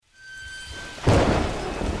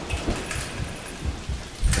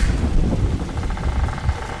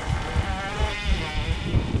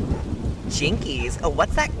Jinkies,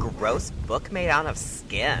 what's that gross book made out of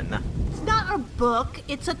skin? It's not a book,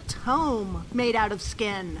 it's a tome made out of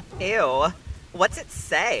skin. Ew. What's it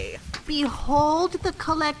say? Behold the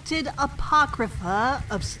collected apocrypha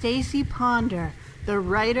of Stacy Ponder, the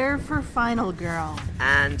writer for Final Girl.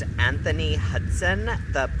 And Anthony Hudson,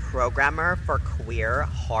 the programmer for Queer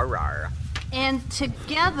Horror. And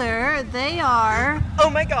together they are... Oh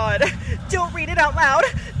my god! Don't read it out loud!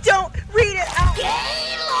 Don't read it out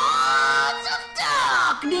Gaylords of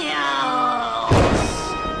Darkness!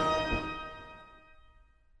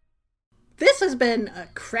 This has been a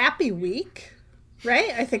crappy week,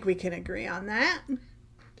 right? I think we can agree on that.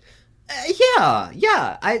 Yeah.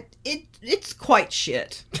 It's quite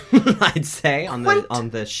shit. I'd say on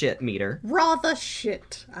the shit meter. Rather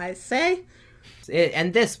shit, I say.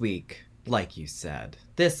 And this week, like you said,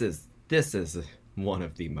 this is one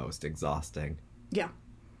of the most exhausting. Yeah.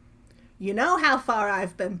 You know how far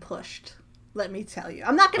I've been pushed. Let me tell you.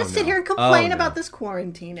 I'm not going to sit here and complain about this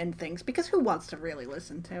quarantine and things, because who wants to really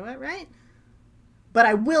listen to it, right? But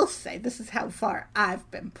I will say this is how far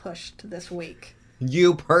I've been pushed this week.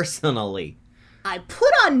 You personally. I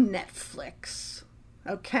put on Netflix,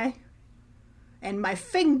 okay? And my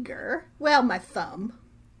finger, well, my thumb.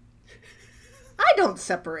 I don't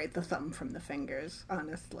separate the thumb from the fingers,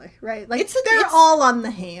 honestly, right? Like, they're all on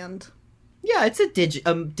the hand. Yeah, it's a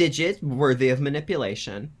digit worthy of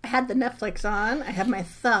manipulation. I had the Netflix on. I have my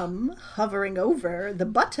thumb hovering over the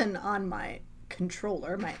button on my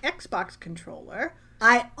controller, my Xbox controller.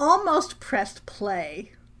 I almost pressed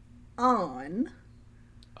play on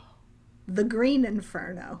The Green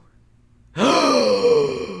Inferno.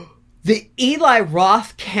 The Eli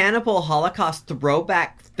Roth Cannibal Holocaust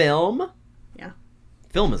throwback film? Yeah.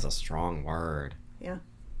 Film is a strong word. Yeah.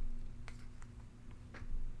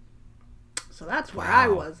 So that's where I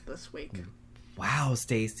was this week. Wow,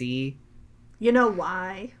 Stacy. You know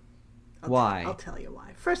why? Why? I'll tell you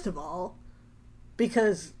why. First of all,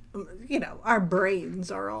 because, our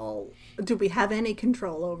brains are all... Do we have any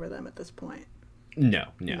control over them at this point? No.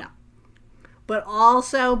 But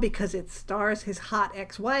also because it stars his hot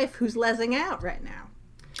ex-wife who's lesing out right now.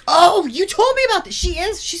 Oh, you told me about this.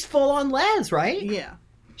 She's full on les, right? Yeah.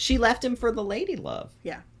 She left him for the lady love.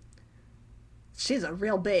 Yeah. She's a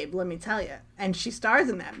real babe, let me tell you. And she stars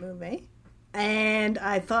in that movie. And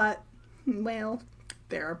I thought, well,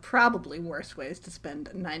 there are probably worse ways to spend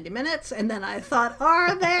 90 minutes. And then I thought,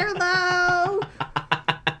 are there, though?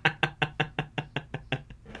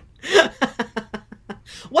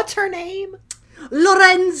 What's her name?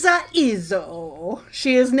 Lorenza Izzo.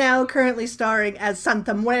 She is now currently starring as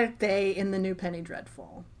Santa Muerte in the new Penny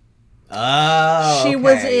Dreadful. Oh, She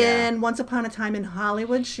was in Once Upon a Time in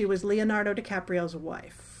Hollywood. She was Leonardo DiCaprio's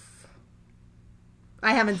wife.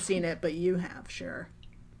 I haven't seen it, but you have, sure.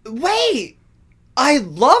 Wait! I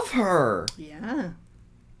love her! Yeah.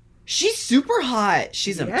 She's super hot.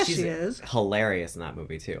 She's she is. Hilarious in that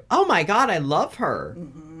movie, too. Oh my god, I love her.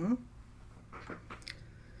 Mm-hmm.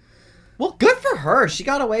 Well, good for her. She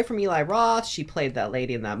got away from Eli Roth. She played that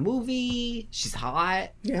lady in that movie. She's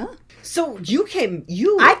hot. Yeah. So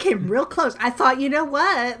I came real close. I thought, you know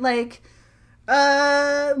what? Like,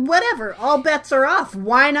 whatever. All bets are off.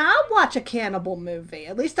 Why not watch a cannibal movie?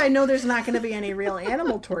 At least I know there's not going to be any real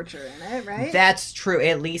animal torture in it, right? That's true.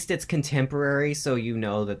 At least it's contemporary, so you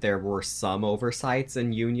know that there were some oversights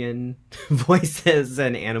in union voices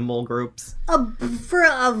and animal groups. For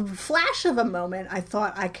a flash of a moment, I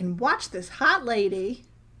thought I can watch this hot lady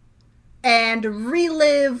and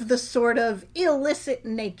relive the sort of illicit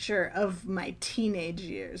nature of my teenage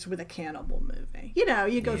years with a cannibal movie.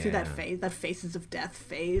 You go through that phase, that Faces of Death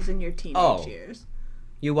phase in your teenage years.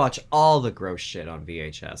 You watch all the gross shit on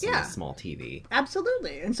VHS and a small TV.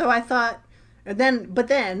 Absolutely. And so I thought, but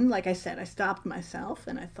then, like I said, I stopped myself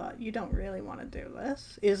and I thought, you don't really want to do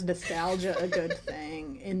this. Is nostalgia a good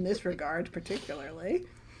thing in this regard, particularly?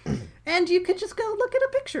 And you could just go look at a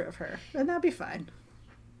picture of her and that'd be fine.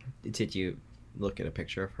 Did you look at a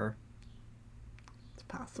picture of her? It's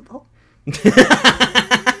possible.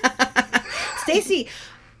 Stacy,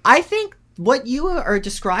 I think what you are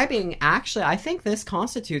describing, actually, I think this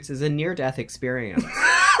constitutes as a near-death experience.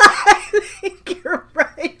 I think you're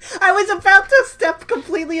right. I was about to step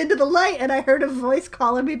completely into the light and I heard a voice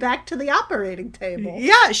calling me back to the operating table.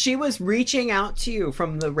 Yeah, she was reaching out to you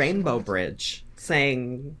from the Rainbow Bridge,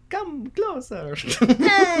 saying, come closer.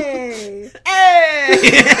 Hey!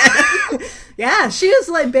 Hey! Yeah, she was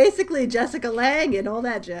like basically Jessica Lange and all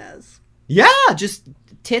that jazz. Yeah, just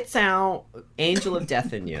tits out, angel of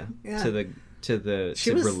death in you to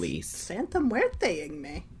She was release. Santa Muerte-ing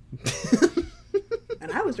me.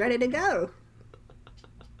 And I was ready to go.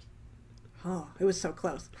 Oh, it was so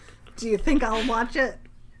close. Do you think I'll watch it?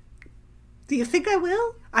 Do you think I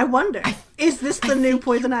will? I wonder. Is this the new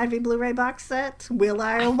Poison Ivy Blu-ray box set? Will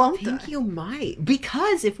I or won't I? I think you might.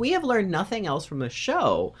 Because if we have learned nothing else from the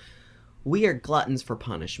show, we are gluttons for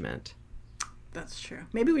punishment. That's true.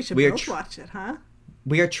 Maybe we should both watch it, huh?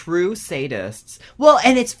 We are true sadists. Well,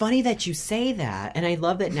 and it's funny that you say that, and I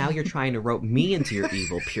love that now you're trying to rope me into your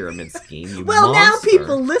evil pyramid scheme, you Well, monster. now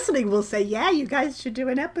people listening will say, yeah, you guys should do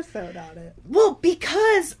an episode on it. Well,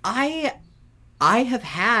 because I have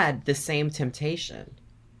had the same temptation.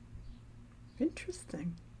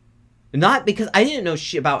 Interesting. Not because I didn't know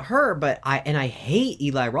shit about her, but I hate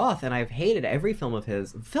Eli Roth, and I've hated every film of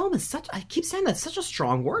his. Film is such, I keep saying that's such a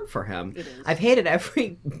strong word for him. It is. I've hated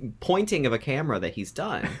every pointing of a camera that he's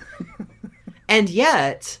done. And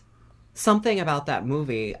yet, something about that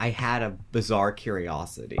movie, I had a bizarre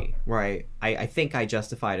curiosity, right? I think I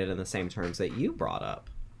justified it in the same terms that you brought up.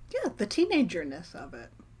 Yeah, the teenagerness of it.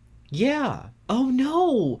 Yeah. Oh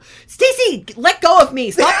no. Stacey, let go of me.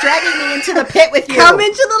 Stop dragging me into the pit with you. Come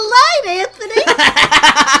into the light, Anthony.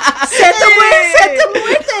 Santa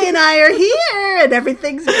Muerte and I are here, and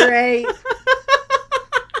everything's great.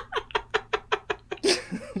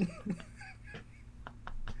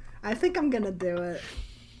 I think I'm gonna do it.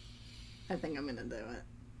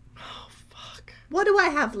 Oh, fuck. What do I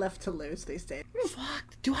have left to lose these days?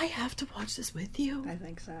 Fuck. Do I have to watch this with you? I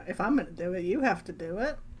think so. If I'm gonna do it, you have to do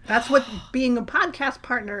it. That's what being a podcast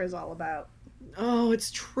partner is all about. Oh, it's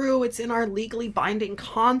true. It's in our legally binding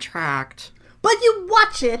contract. But you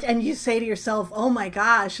watch it and you say to yourself, oh my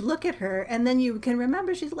gosh, look at her. And then you can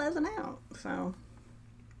remember she's lezzing out. So,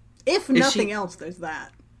 if nothing else, there's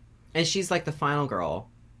that. And she's like the final girl.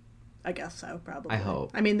 I guess so, probably. I hope.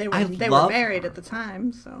 I mean, they were married at the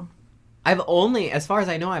time, so. As far as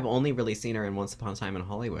I know, I've only really seen her in Once Upon a Time in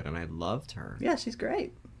Hollywood, and I loved her. Yeah, she's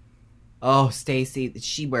great. Oh, Stacey,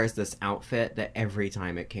 she wears this outfit that every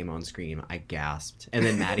time it came on screen, I gasped. And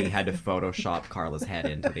then Maddie had to Photoshop Carla's head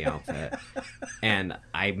into the outfit. And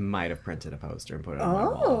I might have printed a poster and put it on my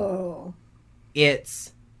wall.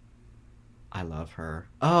 I love her.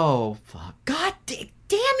 Oh, fuck. God damn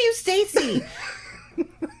you, Stacey!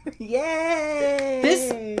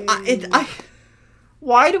 Yay!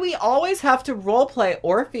 Why do we always have to roleplay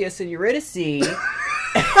Orpheus and Eurydice?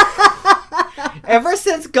 Ever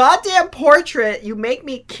since goddamn Portrait, you make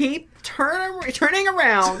me keep turning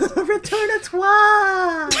around. Return a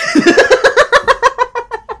toi!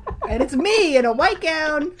 And it's me in a white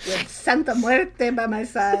gown with Santa Muerte by my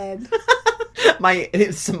side.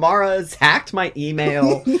 Samara's hacked my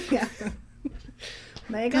email. Yeah.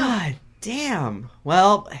 There you go. God damn.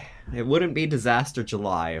 Well, it wouldn't be Disaster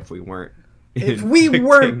July if we weren't. If we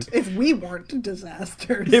weren't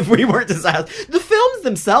disasters. If we weren't disasters. The films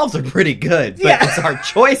themselves are pretty good, but it's our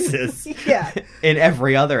choices in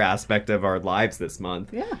every other aspect of our lives this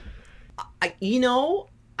month. Yeah.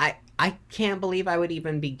 I can't believe I would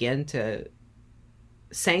even begin to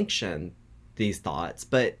sanction these thoughts,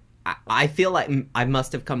 but I feel like I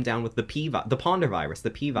must have come down with the Ponder virus,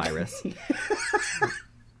 the P virus,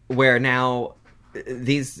 where now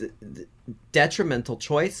these detrimental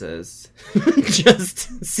choices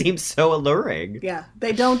just seem so alluring. Yeah,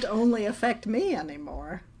 they don't only affect me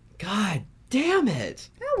anymore. God damn it.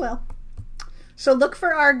 Oh, well. So look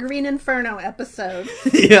for our Green Inferno episode.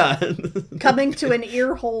 Yeah. Coming to an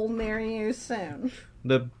ear hole near you soon.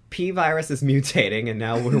 The P virus is mutating, and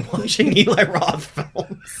now we're watching Eli Roth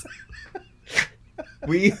films.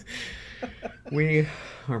 We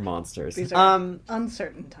are monsters. These are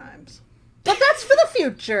uncertain times. But that's for the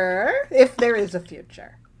future, if there is a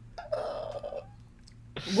future.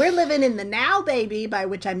 We're living in the now, baby, by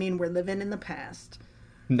which I mean we're living in the past.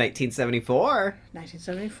 1974.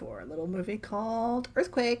 1974, a little movie called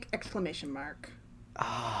Earthquake!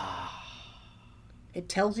 It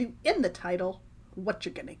tells you in the title what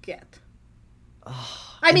you're gonna get.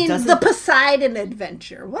 I mean, the Poseidon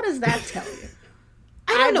Adventure. What does that tell you?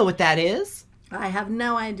 I don't know what that is. I have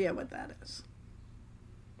no idea what that is.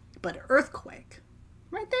 But Earthquake,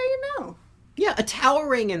 right there, you know. Yeah, a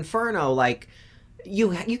towering inferno, like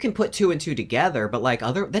you can put two and two together, but like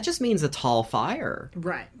that just means a tall fire,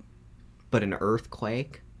 right? But an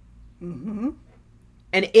earthquake. Mm-hmm.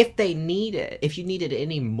 And if you needed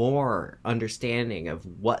any more understanding of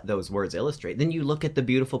what those words illustrate, then you look at the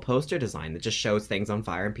beautiful poster design that just shows things on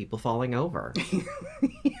fire and people falling over.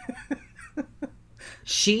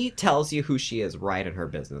 She tells you who she is right in her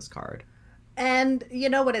business card. And you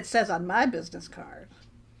know what it says on my business card?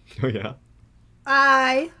 Oh, yeah?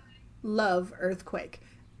 I love Earthquake.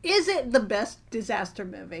 Is it the best disaster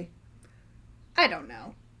movie? I don't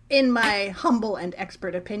know. In my humble and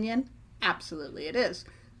expert opinion, Absolutely it is.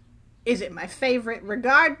 Is it my favorite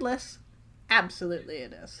regardless? Absolutely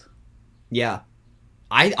it is. Yeah.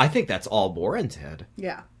 I think that's all warranted.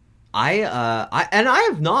 Yeah. I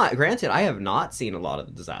have not seen a lot of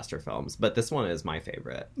the disaster films, but this one is my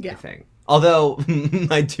favorite, Yeah. I think. Although,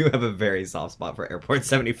 I do have a very soft spot for Airport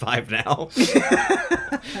 75 now.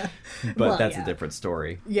 But Well, that's yeah. a different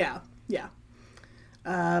story. Yeah. Yeah.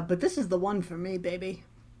 But this is the one for me, baby.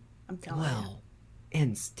 I'm telling you. Well,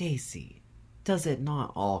 and Stacy, does it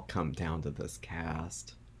not all come down to this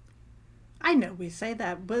cast? I know we say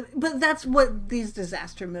that, but that's what these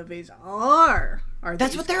disaster movies are.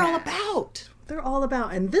 That's these what they're all casts. about. They're all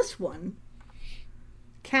about. And this one,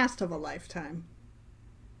 cast of a lifetime.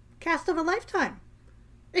 Cast of a lifetime.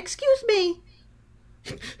 Excuse me.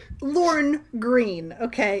 Lorne Green,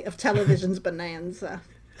 okay, of television's Bonanza.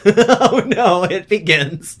 Oh no, it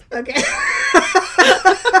begins. Okay.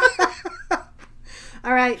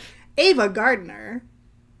 All right. Ava Gardner,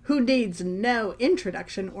 who needs no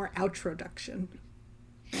introduction or outroduction.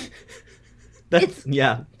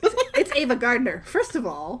 Yeah. It's Ava Gardner. First of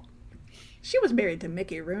all, she was married to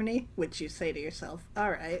Mickey Rooney, which you say to yourself, all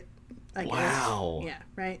right, I guess. Wow. Yeah,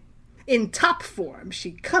 right? In top form,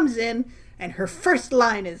 she comes in, and her first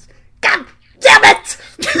line is, God damn it!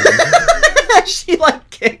 She like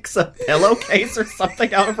kicks a pillowcase or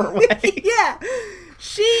something out of her way. Yeah.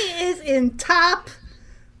 She is in top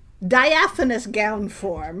diaphanous gown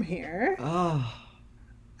form here. Oh.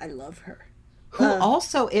 I love her. Who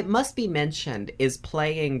also, it must be mentioned, is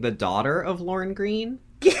playing the daughter of Lorne Green,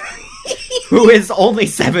 who is only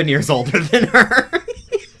 7 years older than her.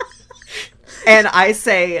 And I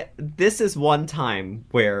say, this is one time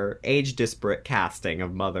where age disparate casting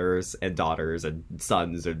of mothers and daughters and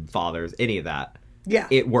sons and fathers, any of that, Yeah.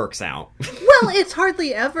 it works out. Well, it's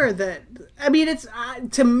hardly ever that. I mean, it's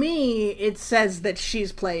to me, it says that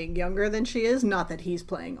she's playing younger than she is, not that he's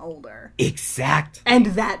playing older. Exact. And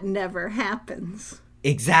that never happens.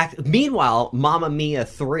 Exact. Meanwhile, Mamma Mia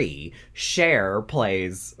 3, Cher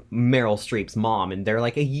plays Meryl Streep's mom, and they're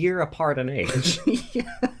like a year apart in age.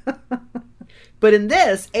 But in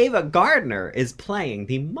this, Ava Gardner is playing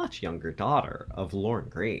the much younger daughter of Lorne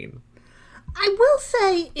Green. I will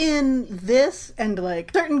say in this and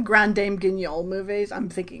like certain Grande Dame Guignol movies, I'm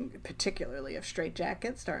thinking particularly of Straight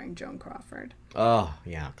Jacket starring Joan Crawford. Oh,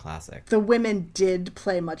 yeah, classic. The women did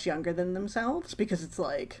play much younger than themselves because it's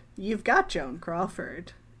like, you've got Joan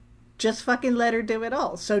Crawford. Just fucking let her do it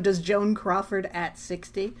all. So does Joan Crawford at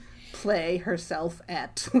 60 play herself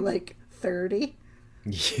at like 30?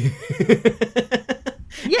 Yes.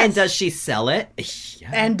 And does she sell it? Yeah.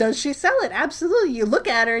 And does she sell it? Absolutely. You look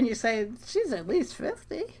at her and you say, she's at least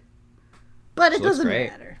 50. But it doesn't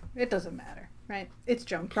matter. It doesn't matter, right? It's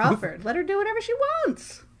Joan Crawford. Let her do whatever she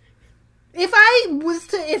wants. If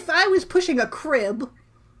I was pushing a crib,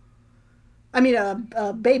 I mean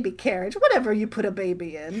a baby carriage, whatever you put a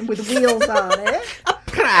baby in with wheels on it. A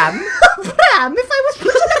pram. A pram. If I was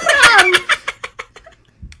pushing a pram,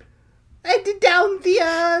 I did down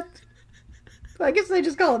the I guess they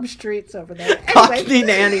just call them streets over there. Anyway. Cockney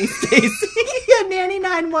Nanny, Stacey. Yeah, Nanny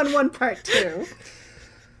 911 Part 2.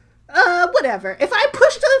 Whatever. If I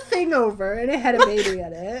pushed a thing over and it had a baby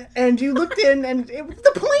in it, and you looked in, and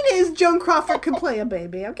the point is Joan Crawford can play a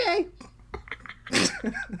baby, okay?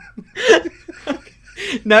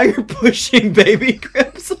 Now you're pushing baby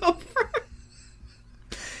cribs over.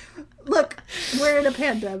 Look, we're in a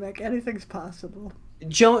pandemic. Anything's possible.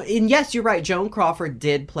 And yes, you're right. Joan Crawford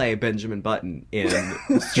did play Benjamin Button in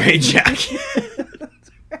Straight Jacket.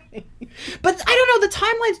 That's right. But I don't know, the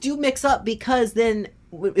timelines do mix up because then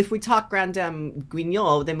if we talk Grande Dame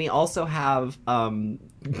Guignol, then we also have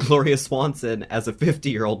Gloria Swanson as a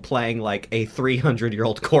 50-year-old playing like a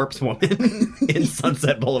 300-year-old corpse woman in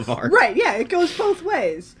Sunset Boulevard. Right, yeah, it goes both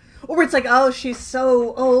ways. Or it's like, oh, she's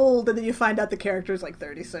so old, and then you find out the character's like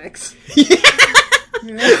 36.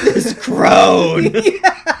 This crone.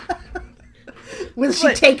 Yeah. Will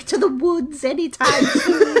she take to the woods anytime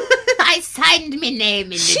soon? I signed my name in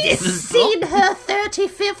the She's devil's seen book. her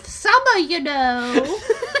 35th summer, you know.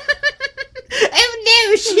 Oh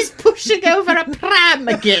no, she's pushing over a pram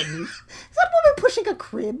again. Is that woman pushing a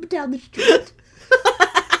crib down the street?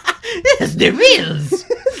 Yes, there is.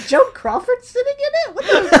 Is Joan Crawford sitting in it? What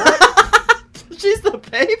the fuck? She's the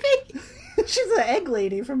baby? She's the egg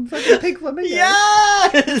lady from fucking Pink Flamingo.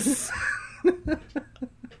 Yes!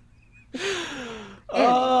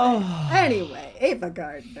 Oh. Anyway, Ava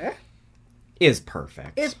Gardner Is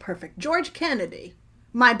perfect. is perfect. George Kennedy,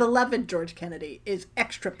 my beloved George Kennedy, is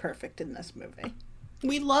extra perfect in this movie.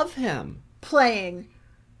 We love him. Playing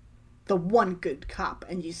the one good cop,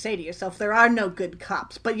 and you say to yourself, there are no good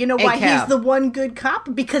cops. But you know why Cap. he's the one good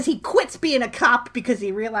cop? Because he quits being a cop because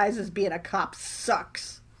he realizes being a cop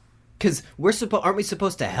sucks. Because aren't we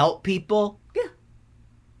supposed to help people? Yeah.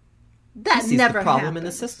 That He sees never the problem in the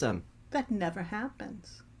happens. system. That never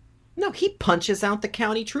happens. No, he punches out the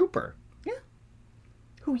county trooper. Yeah.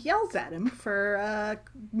 Who yells at him for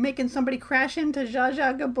making somebody crash into Zsa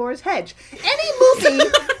Zsa Gabor's hedge. Any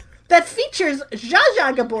movie that features Zsa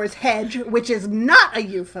Zsa Gabor's hedge, which is not a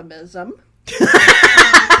euphemism,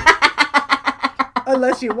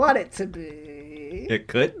 unless you want it to be, It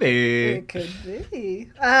could be. it could be,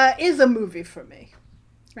 is a movie for me.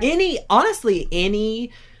 Any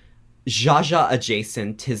Zsa Zsa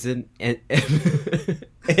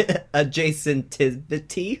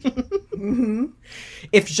adjacentivity. Mm-hmm.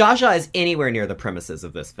 If Zsa Zsa is anywhere near the premises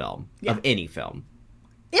of this film, of any film,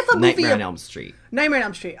 If a movie Nightmare on Elm Street. Nightmare on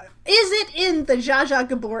Elm Street, is it in the Zsa Zsa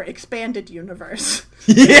Gabor expanded universe?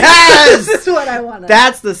 Yes! This is what I want to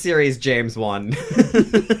That's the series James Wan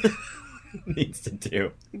needs to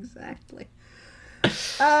do. Exactly.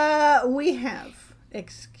 We have,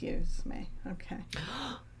 excuse me, okay.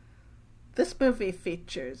 This movie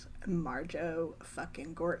features Marjo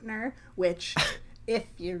fucking Gortner, which, if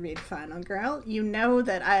you read Final Girl, you know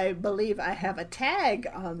that I believe I have a tag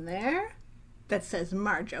on there that says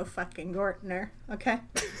Marjo fucking Gortner, okay?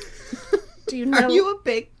 Do you know? Are you a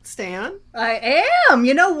big stan? I am!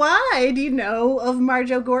 You know why? Do you know of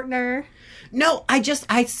Marjo Gortner? No, I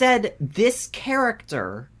said this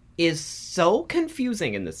character is so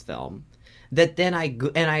confusing in this film that then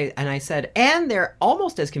I said, and they're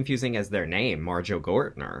almost as confusing as their name, Marjo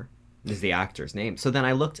Gortner is the actor's name. So then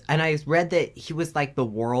I looked and I read that he was like the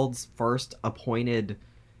world's first appointed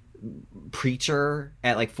preacher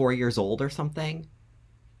at like 4 years old or something,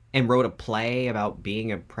 and wrote a play about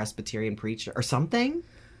being a Presbyterian preacher or something.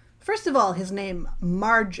 First of all, his name,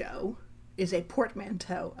 Marjo, is a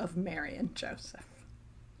portmanteau of Mary and Joseph.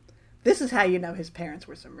 This is how you know his parents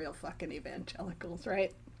were some real fucking evangelicals,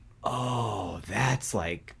 right? Oh, that's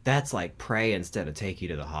like pray instead of take you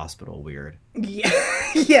to the hospital weird. Yeah,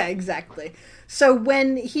 yeah, exactly. So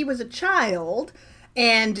when he was a child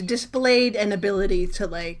and displayed an ability to,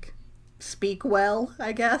 like, speak well,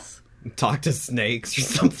 I guess, Talk to snakes or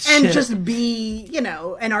some and shit. just be, you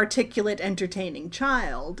know, an articulate, entertaining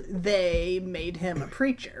child, they made him a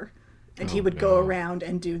preacher. And he would go around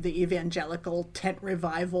and do the evangelical tent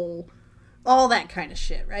revival, all that kind of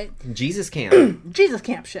shit, right? Jesus camp. Jesus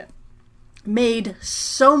camp shit. Made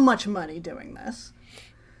so much money doing this.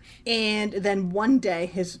 And then one day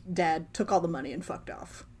his dad took all the money and fucked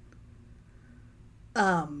off.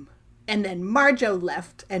 And then Marjo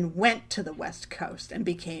left and went to the West Coast and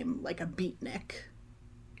became like a beatnik.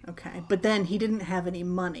 Okay. But then he didn't have any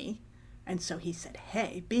money. And so he said,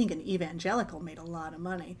 hey, being an evangelical made a lot of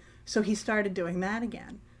money. So he started doing that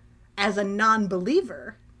again. As a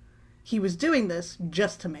non-believer, he was doing this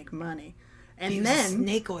just to make money. And He was then a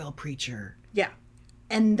snake oil preacher. yeah.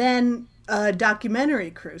 And then a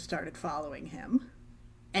documentary crew started following him.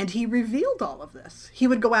 And he revealed all of this. He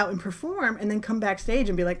would go out and perform and then come backstage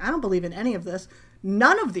and be like, I don't believe in any of this.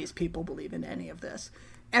 None of these people believe in any of this.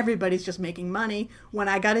 Everybody's just making money. When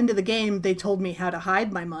I got into the game, they told me how to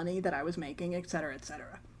hide my money that I was making, etc.,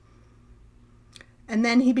 etc. And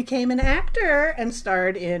then he became an actor and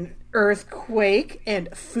starred in Earthquake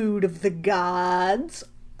and Food of the Gods,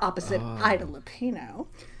 opposite Ida Lupino.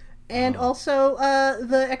 And also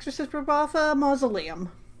The Exorcist ripoff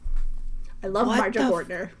Mausoleum. I love What Marjo the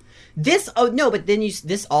Gortner. This but then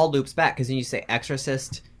this all loops back because then you say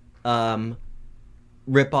Exorcist ripoff,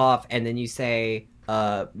 and then you say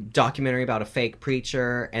documentary about a fake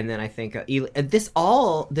preacher, and then I think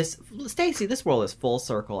Stacey, this world is full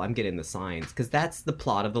circle. I'm getting the signs because that's the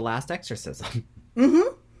plot of The Last Exorcism.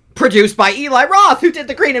 Mm-hmm. Produced by Eli Roth, who did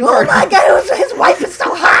The Green and Oh Verde. my god, his wife is so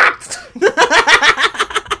hot!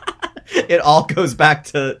 It all goes back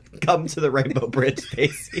to Come to the Rainbow Bridge,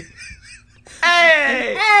 Stacey.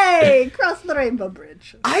 Hey! Hey, cross the rainbow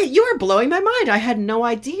bridge. You are blowing my mind. I had no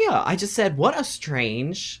idea. I just said, what a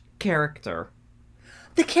strange character.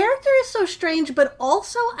 The character is so strange, but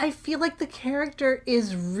also I feel like the character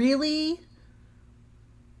is really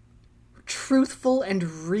truthful and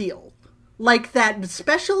real. Like that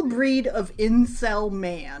special breed of incel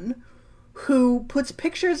man who puts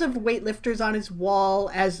pictures of weightlifters on his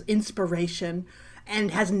wall as inspiration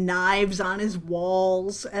and has knives on his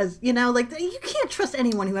walls as, you know, like, you can't trust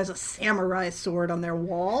anyone who has a samurai sword on their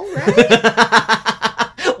wall, right?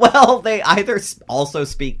 Well, they either also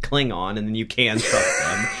speak Klingon, and then you can trust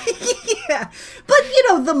them. Yeah. But, you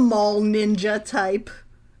know, the mall ninja type,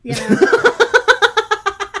 you know?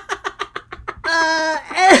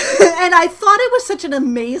 And I thought it was such an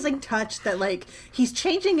amazing touch that, like, he's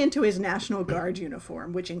changing into his National Guard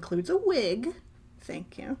uniform, which includes a wig,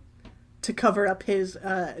 thank you, to cover up his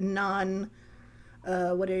whatever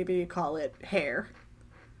you call it, hair.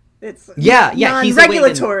 It's he's a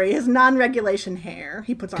non-regulatory, his non-regulation hair.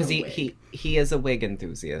 He puts on a wig. Because he is a wig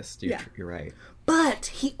enthusiast. You're right. But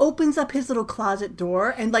he opens up his little closet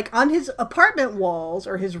door, and, like, on his apartment walls,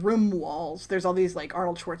 or his room walls, there's all these, like,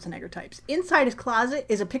 Arnold Schwarzenegger types. Inside his closet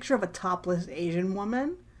is a picture of a topless Asian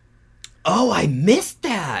woman. Oh, I missed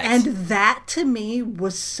that! And that, to me,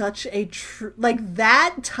 was such a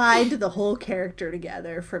that tied the whole character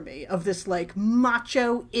together for me, of this, like,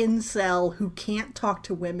 macho incel who can't talk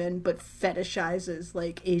to women, but fetishizes,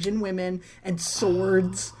 like, Asian women and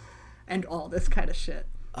swords and all this kind of shit.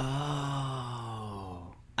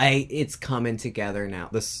 Oh, it's coming together now.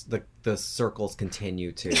 The circles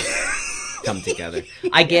continue to come together.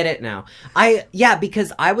 I get it now.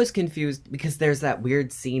 Because I was confused because there's that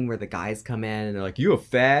weird scene where the guys come in and they're like, "You a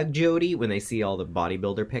fag, Jody?" when they see all the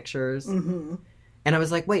bodybuilder pictures. Mm-hmm. And I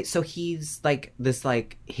was like, wait, so he's like this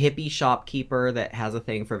like hippie shopkeeper that has a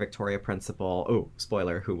thing for Victoria Principal. Oh,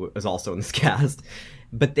 spoiler, who is also in this cast.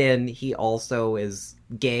 But then he also is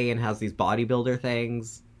gay and has these bodybuilder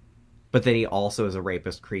things. But then he also is a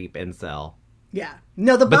rapist, creep, incel. Yeah.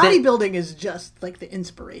 No, the bodybuilding is just like the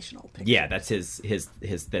inspirational picture. Yeah, that's his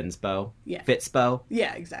thinspo. Yeah. Fitspo.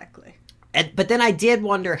 Yeah, exactly. But then I did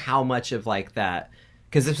wonder how much of like that,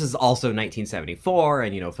 because this was also 1974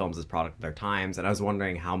 and, you know, films as product of their times. And I was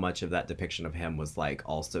wondering how much of that depiction of him was like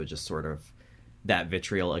also just sort of that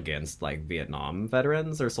vitriol against like Vietnam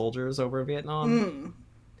veterans or soldiers over Vietnam.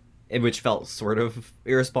 Which felt sort of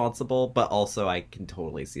irresponsible, but also I can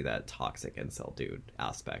totally see that toxic incel dude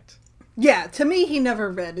aspect. Yeah, to me, he never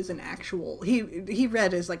read as an actual... He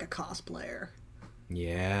read as, like, a cosplayer.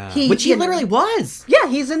 Yeah. Which he literally was! Yeah,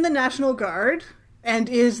 he's in the National Guard and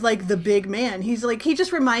is, like, the big man. He's, like... He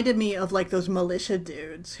just reminded me of, like, those militia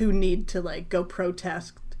dudes who need to, like, go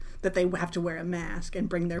protest that they have to wear a mask and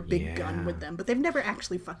bring their big gun with them. But they've never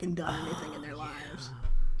actually fucking done anything in their lives.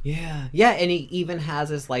 Yeah. Yeah, and he even has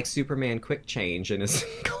his, like, Superman quick change in his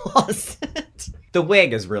closet. The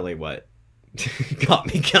wig is really what got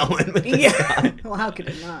me going with this guy. Well, how could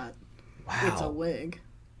it not? Wow. It's a wig.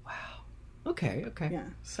 Wow. Okay. Yeah,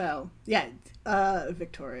 so,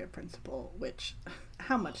 Victoria Principal, which,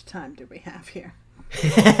 how much time do we have here?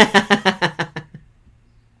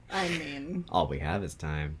 I mean... all we have is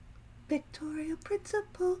time. Victoria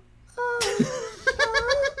Principal.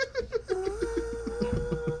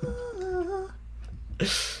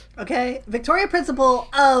 Okay, Victoria Principal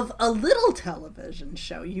of a little television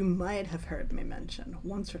show you might have heard me mention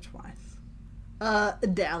once or twice.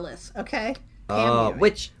 Dallas, okay?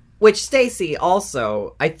 Which Stacey,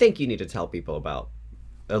 also, I think you need to tell people about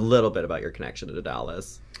a little bit about your connection to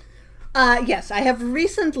Dallas. Yes, I have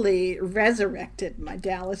recently resurrected my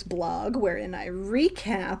Dallas blog, wherein I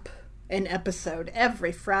recap an episode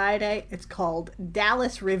every Friday. It's called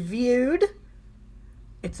Dallas Reviewed.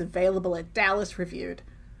 It's available at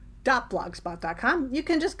dallasreviewed.blogspot.com. You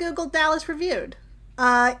can just Google Dallas Reviewed.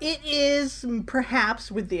 It is,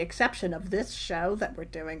 perhaps, with the exception of this show that we're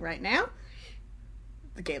doing right now,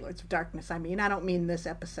 the Gaylords of Darkness, I mean. I don't mean this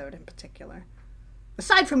episode in particular.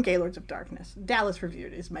 Aside from Gaylords of Darkness, Dallas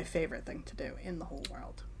Reviewed is my favorite thing to do in the whole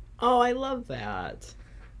world. Oh, I love that.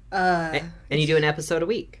 And you do an episode a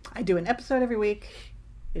week. I do an episode every week.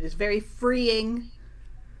 It is very freeing.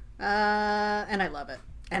 And I love it.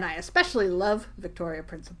 And I especially love Victoria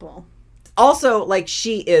Principal. Also, like,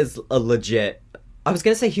 she is a legit... I was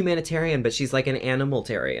going to say humanitarian, but she's like an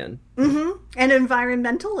animalitarian. Mm-hmm. An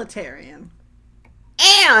environmentalitarian.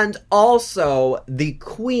 And also the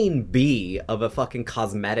queen bee of a fucking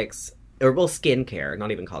cosmetics, or well, skincare,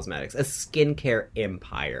 not even cosmetics, a skincare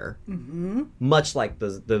empire. Mm-hmm. Much like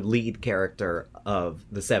the lead character of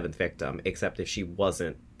The Seventh Victim, except if she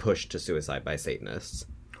wasn't pushed to suicide by Satanists.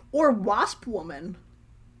 Or Wasp Woman.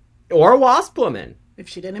 Or Wasp Woman. If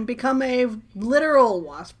she didn't become a literal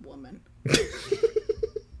Wasp Woman.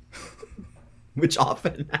 Which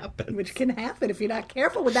often happens. Which can happen if you're not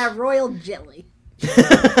careful with that royal jelly.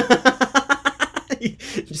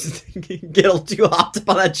 Just get a little too hopped up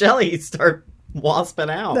on that jelly, you start wasping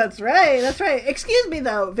out. That's right. Excuse me,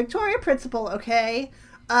 though. Victoria Principal, okay?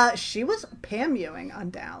 She was Pam Ewing on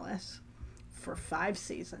Dallas for 5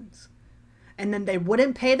 seasons. And then they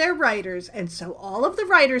wouldn't pay their writers, and so all of the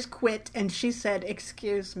writers quit, and she said,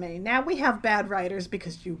 "Excuse me, now we have bad writers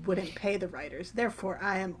because you wouldn't pay the writers. Therefore,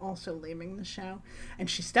 I am also leaving the show." And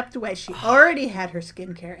she stepped away. She already had her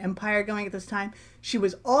skincare empire going at this time. She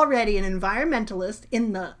was already an environmentalist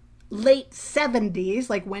in the late 70s,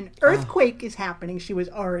 like when Earthquake is happening, she was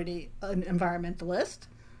already an environmentalist.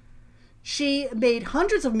 She made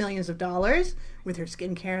hundreds of millions of dollars with her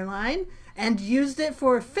skincare line and used it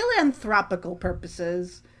for philanthropical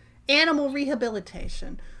purposes, animal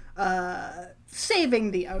rehabilitation,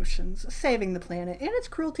 saving the oceans, saving the planet, and it's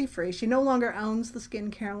cruelty-free. She no longer owns the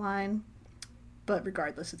skincare line, but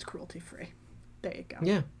regardless, it's cruelty-free. There you go.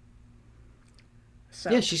 Yeah. So,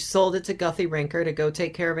 Yeah, she sold it to Guthy-Renker to go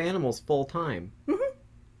take care of animals full time.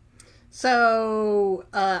 So,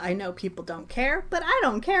 I know people don't care, but I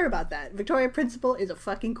don't care about that. Victoria Principal is a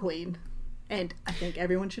fucking queen, and I think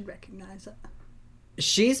everyone should recognize it.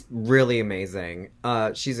 She's really amazing.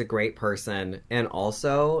 She's a great person, and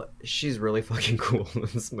also she's really fucking cool in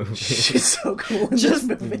this movie. She's so cool in Just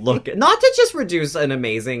this movie. not to just reduce an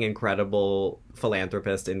amazing, incredible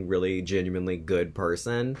philanthropist and really genuinely good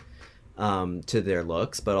person to their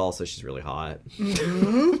looks, but also she's really hot.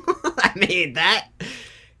 I mean,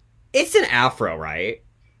 it's an afro, right?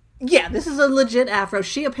 Yeah, this is a legit afro.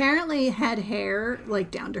 She apparently had hair,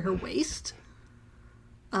 like, down to her waist.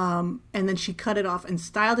 And then she cut it off and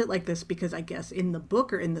styled it like this because I guess in the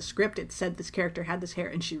book or in the script it said this character had this hair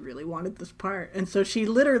and she really wanted this part. And so she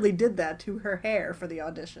literally did that to her hair for the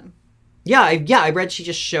audition. Yeah, I read she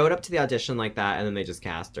just showed up to the audition like that and then they just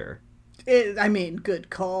cast her. I mean, good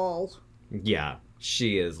call. Yeah,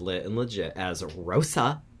 she is lit and legit as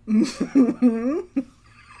Rosa.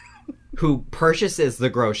 Who purchases the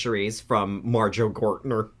groceries from Marjo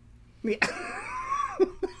Gortner. Yeah.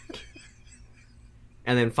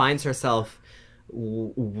 And then finds herself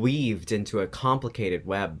weaved into a complicated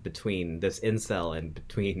web between this incel and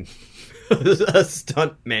between a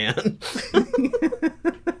stunt man.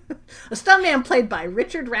 A stuntman played by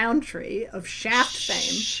Richard Roundtree of Shaft fame.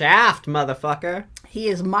 Shaft, motherfucker. He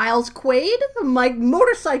is Miles Quaid, like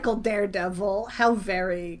motorcycle daredevil. How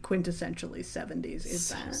very quintessentially 70s is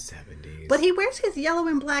that? 70s. But he wears his yellow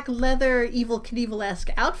and black leather Evel Knievel-esque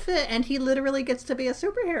outfit, and he literally gets to be a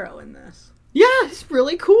superhero in this. Yeah, it's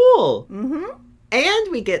really cool. Mm-hmm.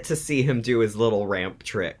 And we get to see him do his little ramp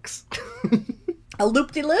tricks. A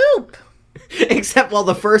loop-de-loop! Except, well,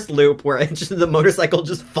 the first loop where the motorcycle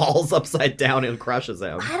just falls upside down and crushes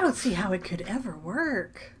him. I don't see how it could ever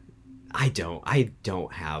work. I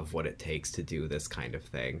don't have what it takes to do this kind of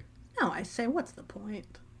thing. No, I say, what's the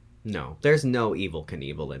point? No, there's no Evel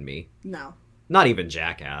Knievel in me. No. Not even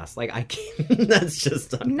Jackass. Like, I can't. That's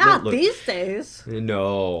just not these days.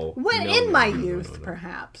 No. When No, in no, my no, no, youth, no, no.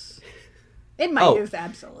 perhaps. In my youth,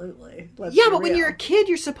 absolutely. Let's Yeah, be but when real. you're a kid,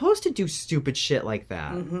 you're supposed to do stupid shit like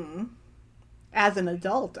that. Mm-hmm. As an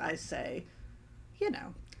adult, I say,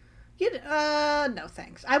 no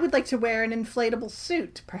thanks. I would like to wear an inflatable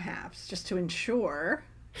suit, perhaps, just to ensure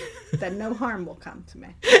that no harm will come to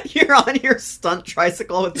me. You're on your stunt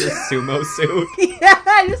tricycle with your sumo suit. Yeah,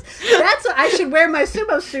 I should wear my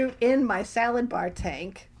sumo suit in my salad bar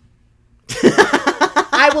tank.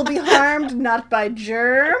 I will be harmed not by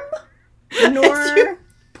germ nor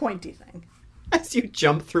pointy thing. As you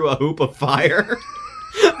jump through a hoop of fire.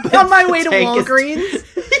 On my way to tank is- Walgreens.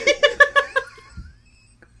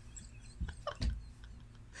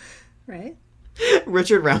 Right?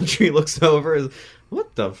 Richard Roundtree looks over and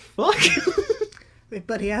what the fuck?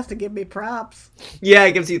 But he has to give me props Yeah,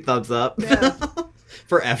 he gives you thumbs up. Yeah.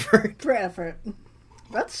 For effort. for effort.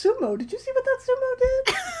 That's sumo. Did you see what that sumo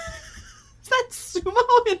did? Is that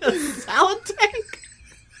sumo in a salad tank?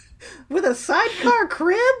 With a sidecar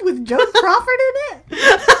crib with Joan Crawford in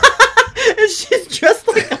it? And she's dressed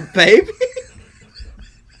like a baby?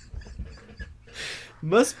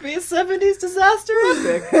 Must be a 70s disaster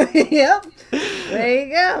epic. Yep. There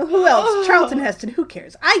you go. Who else? Charlton Heston. Who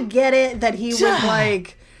cares? I get it that he was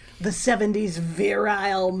like the 70s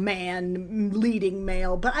virile man, leading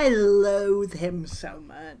male, but I loathe him so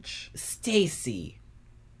much. Stacy,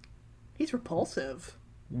 He's repulsive.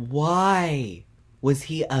 why was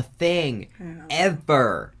he a thing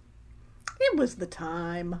ever? It was the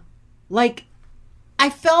time. Like, I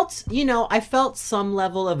felt some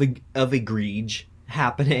level of egregious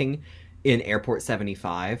happening in Airport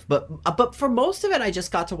 75, but for most of it, I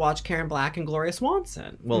just got to watch Karen Black and Gloria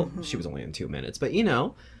Swanson. Well, she was only in 2 minutes, but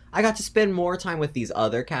I got to spend more time with these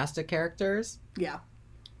other cast of characters. Yeah.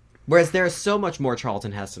 Whereas there's so much more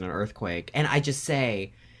Charlton Heston and Earthquake, and I just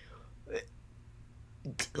say,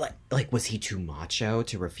 like, was he too macho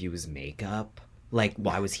to refuse makeup? Like,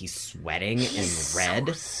 why was he sweating and red?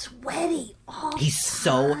 So sweaty all He's the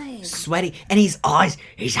so time. sweaty, and he's always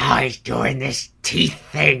doing this teeth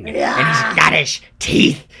thing, Yeah. and he's got his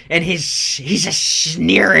teeth, and he's just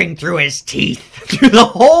sneering through his teeth through the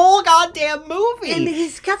whole goddamn movie. And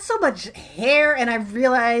he's got so much hair, and I've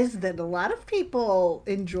realized that a lot of people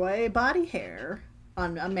enjoy body hair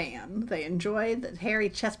on a man. They enjoy the hairy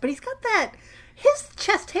chest, but he's got that. His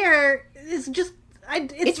chest hair is just.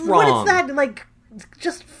 It's what wrong. is that like?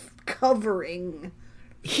 Just covering.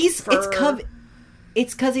 It's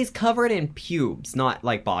because he's covered in pubes, not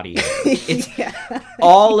like body hair. It's Yeah.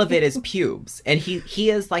 all of it is pubes, and he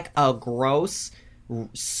is like a gross,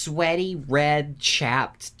 sweaty, red,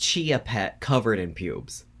 chapped chia pet covered in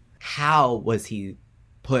pubes. How was he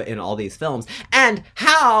put in all these films? And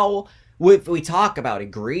how, if we talk about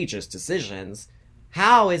egregious decisions,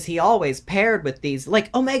 how is he always paired with these,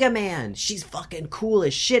 like, Omega Man? She's fucking cool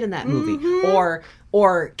as shit in that movie. Mm-hmm.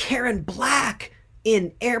 Or Karen Black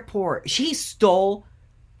in Airport. She stole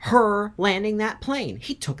her landing that plane.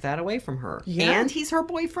 He took that away from her. Yeah. And he's her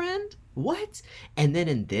boyfriend? What? And then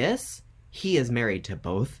in this, he is married to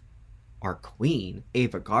both our queen,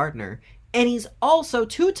 Ava Gardner, and he's also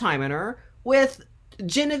two-timing her with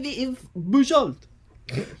Genevieve Bujold.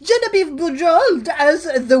 Genevieve Bujold as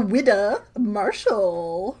the widow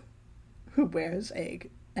Marshall, who wears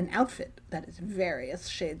an outfit that is various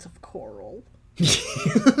shades of coral.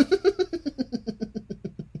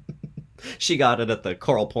 She got it at the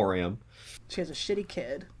Coralporium. She has a shitty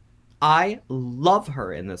kid. I love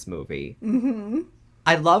her in this movie. Mm-hmm.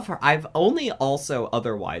 I love her. I've only also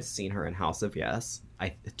otherwise seen her in House of Yes,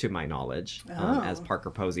 to my knowledge, as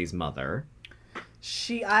Parker Posey's mother.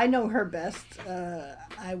 I know her best.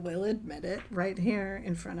 I will admit it right here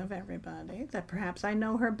in front of everybody that perhaps I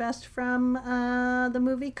know her best from the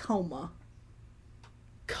movie Coma.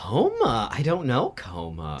 Coma? I don't know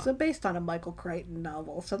Coma. So based on a Michael Crichton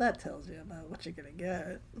novel, so that tells you about what you're gonna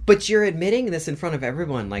get. But you're admitting this in front of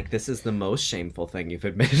everyone like this is the most shameful thing you've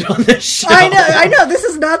admitted on this show. I know. This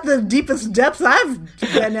is not the deepest depths I've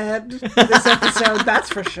been at this episode. That's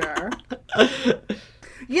for sure.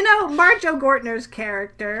 You know, Marjo Gortner's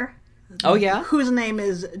character. Oh, yeah? Whose name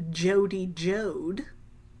is Jodie Jode.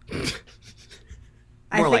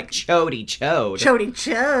 More like Chody Chode. Jodie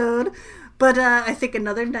Jode. But I think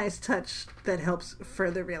another nice touch that helps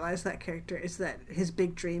further realize that character is that his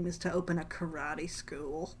big dream is to open a karate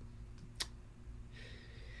school.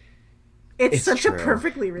 It's such true. a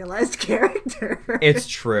perfectly realized character. It's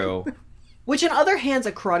true. Which, in other hands,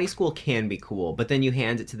 a karate school can be cool, but then you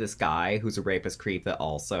hand it to this guy who's a rapist creep that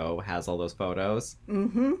also has all those photos.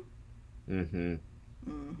 Mm-hmm. Mm-hmm.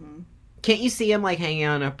 Mm-hmm. Can't you see him, like, hanging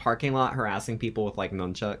out in a parking lot harassing people with, like,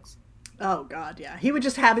 nunchucks? Oh, God, yeah. He would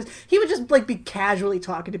just, like, be casually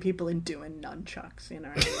talking to people and doing nunchucks, you know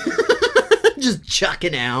what I mean? Just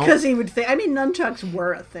chucking out. Because he would think, nunchucks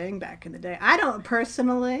were a thing back in the day. I don't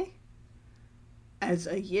personally, as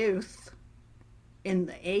a youth in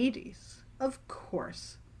the 80s, of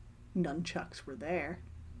course, nunchucks were there,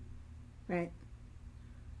 right?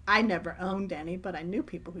 I never owned any, but I knew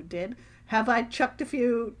people who did. Have I chucked a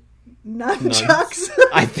few nunchucks?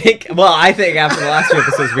 I think after the last few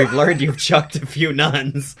episodes, we've learned you've chucked a few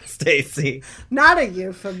nuns, Stacy. Not a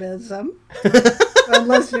euphemism.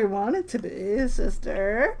 Unless you want it to be,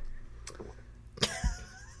 sister.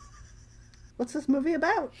 What's this movie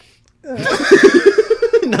about?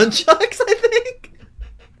 Nunchucks, I think.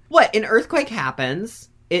 What? An earthquake happens.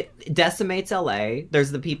 It decimates LA.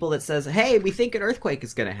 There's the people that says, hey, we think an earthquake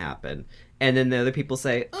is going to happen. And then the other people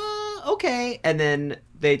say, okay. And then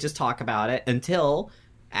they just talk about it until,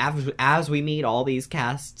 as we meet all these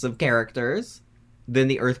casts of characters, then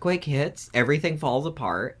the earthquake hits, everything falls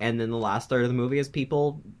apart, and then the last third of the movie is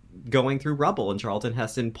people going through rubble and Charlton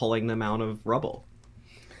Heston pulling them out of rubble.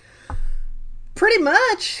 Pretty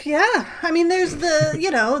much, yeah. I mean, there's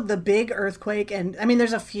the big earthquake, and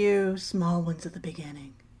there's a few small ones at the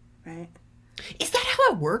beginning, right? Is that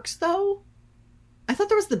how it works, though? I thought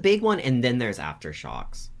there was the big one, and then there's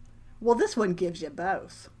aftershocks. Well, this one gives you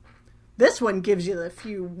both. This one gives you a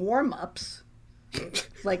few warm-ups,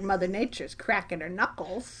 like Mother Nature's cracking her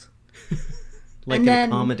knuckles. Like an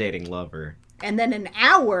accommodating lover. And then an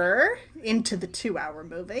hour into the 2-hour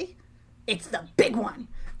movie, it's the big one.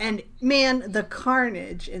 And, man, the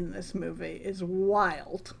carnage in this movie is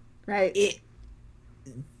wild, right?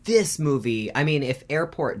 This movie, if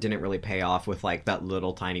Airport didn't really pay off with, like, that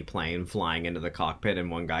little tiny plane flying into the cockpit and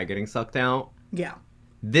one guy getting sucked out. Yeah.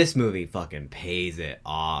 This movie fucking pays it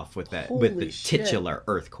off with the titular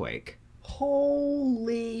earthquake.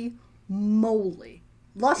 Holy moly.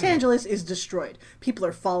 Los Angeles is destroyed. People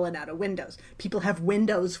are falling out of windows. People have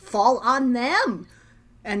windows fall on them.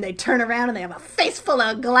 And they turn around and they have a face full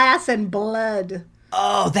of glass and blood.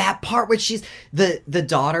 Oh, that part where she's the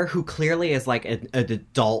daughter, who clearly is like an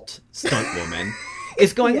adult stunt woman,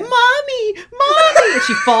 is going, Yeah. "Mommy, mommy!" And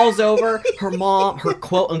she falls over. Her mom, her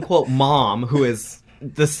quote unquote mom, who is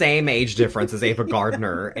the same age difference as Ava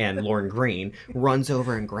Gardner and Lauren Green, runs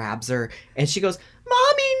over and grabs her, and she goes,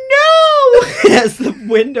 "Mommy, no!" As the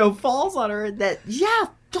window falls on her, and that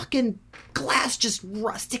fucking glass just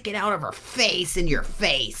sticking out of her face, in your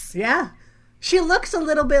face. Yeah. She looks a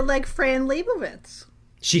little bit like Fran Lebowitz.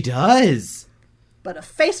 She does. But a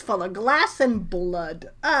face full of glass and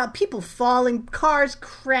blood. People falling, cars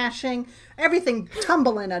crashing, everything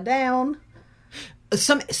tumbling down.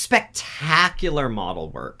 Some spectacular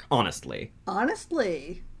model work, honestly.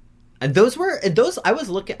 Honestly. And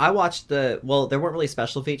I watched there weren't really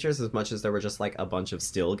special features as much as there were just like a bunch of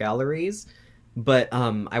still galleries. But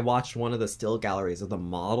I watched one of the still galleries of the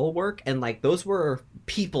model work, and like those were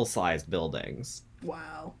people-sized buildings.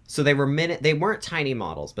 Wow. So they weren't tiny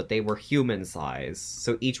models, but they were human-sized.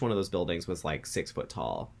 So each one of those buildings was like 6 foot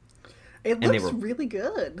tall. It they looks were- really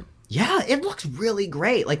good. Yeah, it looks really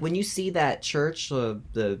great. Like when you see that church,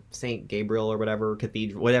 the St. Gabriel or whatever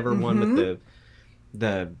cathedral, whatever one with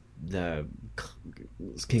the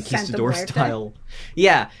conquistador Santa style.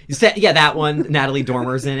 Yeah, that one. Natalie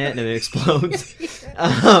Dormer's in it, and it explodes.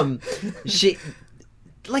 She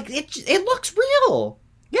it looks real.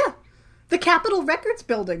 Yeah. The Capitol Records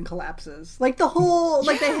building collapses. Like the whole,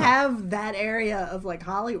 like they have that area of like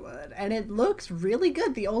Hollywood, and it looks really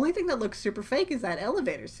good. The only thing that looks super fake is that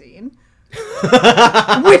elevator scene.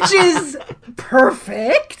 Which is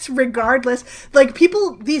perfect, regardless. Like,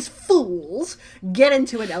 these fools get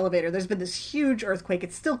into an elevator. There's been this huge earthquake.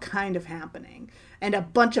 It's still kind of happening. And a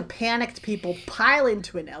bunch of panicked people pile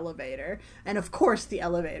into an elevator. And, of course, the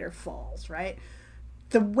elevator falls, right?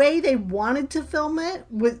 The way they wanted to film it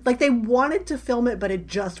was, like, they wanted to film it, but it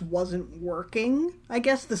just wasn't working. I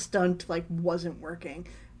guess the stunt, like, wasn't working.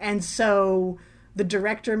 And so the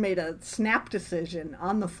director made a snap decision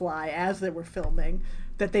on the fly as they were filming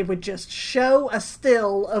that they would just show a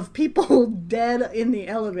still of people dead in the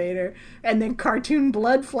elevator, and then cartoon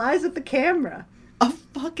blood flies at the camera. A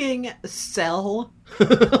fucking cell.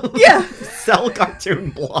 Yeah. Cell cartoon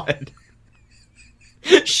blood.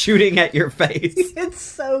 Shooting at your face. It's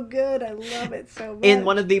so good. I love it so much. In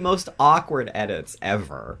one of the most awkward edits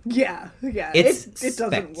ever. Yeah. It's it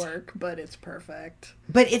doesn't work, but it's perfect.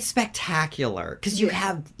 But it's spectacular. Because you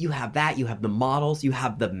have that, you have the models, you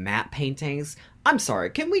have the matte paintings. I'm sorry,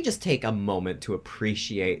 can we just take a moment to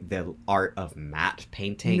appreciate the art of matte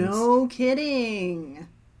paintings? No kidding.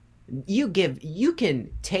 You can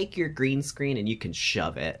take your green screen and you can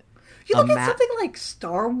shove it. You look at something like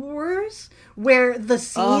Star Wars, where the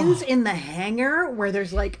scenes in the hangar, where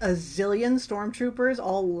there's like a zillion stormtroopers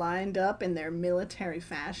all lined up in their military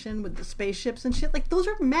fashion with the spaceships and shit. Like, those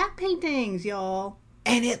are matte paintings, y'all.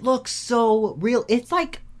 And it looks so real. It's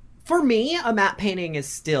like, for me, a matte painting is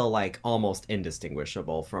still like almost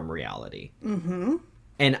indistinguishable from reality. Mm-hmm.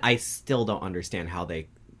 And I still don't understand how they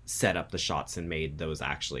set up the shots and made those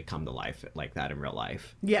actually come to life like that in real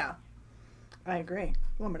life. Yeah. I agree.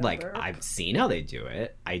 Like, I've seen how they do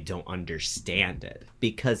it. I don't understand it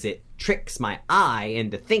because it tricks my eye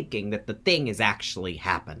into thinking that the thing is actually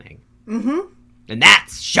happening. Mm-hmm. And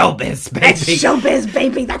that's showbiz, baby. That's showbiz,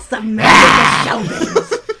 baby. That's the magic of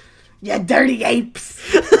showbiz. You dirty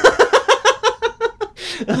apes.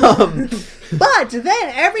 But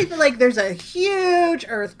then everything, like, there's a huge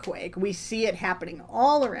earthquake. We see it happening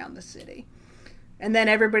all around the city. And then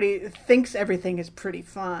everybody thinks everything is pretty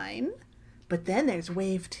fine. But then there's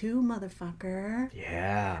wave 2, motherfucker.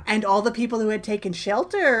 Yeah. And all the people who had taken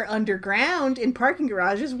shelter underground in parking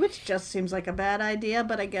garages, which just seems like a bad idea,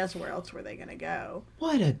 but I guess where else were they going to go?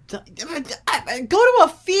 What go to a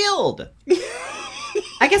field.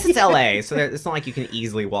 I guess it's LA, so it's not like you can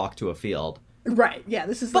easily walk to a field. Right, yeah,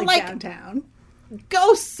 this is like downtown.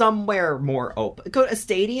 Go somewhere more open. Go to a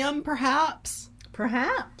stadium, perhaps?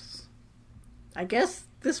 Perhaps. I guess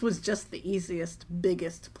this was just the easiest,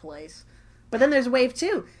 biggest place. But then there's wave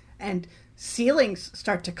 2, and ceilings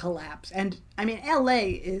start to collapse. And, I mean,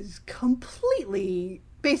 LA is completely,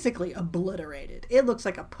 basically obliterated. It looks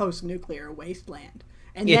like a post-nuclear wasteland.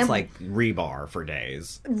 And It's then, like rebar for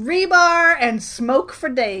days. rebar and smoke for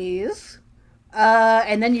days.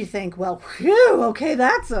 And then you think, well, whew, okay,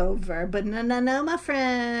 that's over. But no, my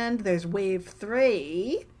friend. There's wave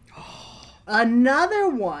 3. Another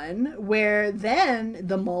one where then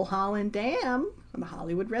the Mulholland Dam, the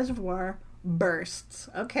Hollywood Reservoir, bursts.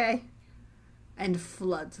 Okay. and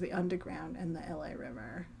floods the underground and the LA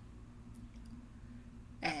River.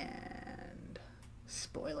 And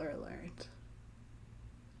spoiler alert,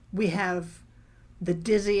 we have the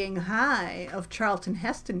dizzying high of Charlton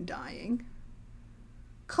Heston dying,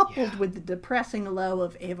 coupled with the depressing low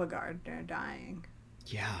of Ava Gardner dying.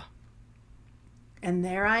 Yeah. And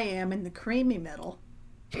there I am in the creamy middle.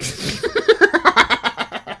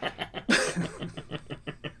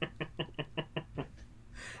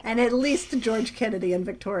 And at least George Kennedy and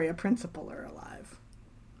Victoria Principal are alive.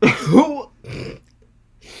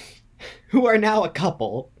 Who are now a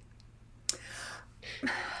couple.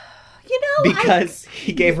 You know, because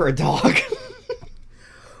he gave her a dog.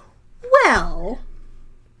 Well,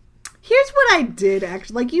 here's what I did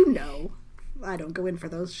actually. Like, you know, I don't go in for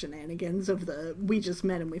those shenanigans of the we just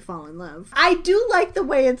met and we fall in love. I do like the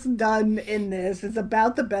way it's done in this. It's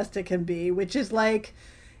about the best it can be, which is like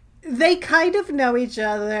they kind of know each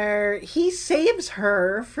other. He saves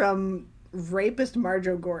her from rapist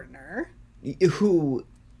Marjoe Gortner. Who,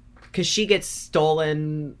 because she gets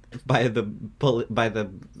stolen by the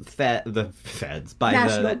feds, by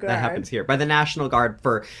National that Guard. happens here, by the National Guard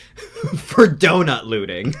for donut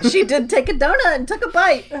looting. She did take a donut and took a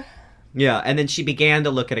bite. Yeah, and then she began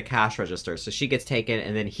to look at a cash register, so she gets taken,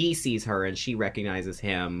 and then he sees her, and she recognizes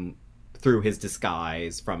him through his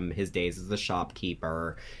disguise from his days as the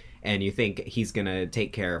shopkeeper, and you think he's gonna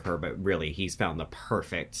take care of her, but really he's found the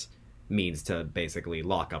perfect means to basically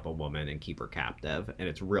lock up a woman and keep her captive, and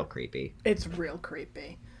it's real creepy. It's real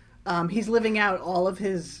creepy. He's living out all of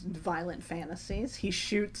his violent fantasies. He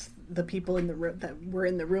shoots the people in the that were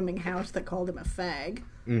in the rooming house that called him a fag.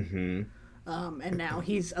 Mm-hmm. And now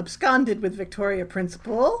he's absconded with Victoria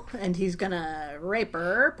Principal, and he's gonna rape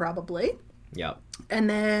her, probably. Yep. And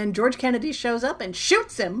then George Kennedy shows up and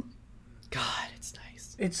shoots him. God, it's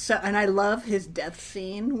nice. It's so, and I love his death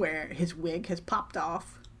scene where his wig has popped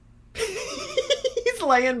off. He's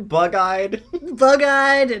laying bug-eyed.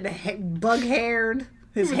 Bug-eyed and bug-haired.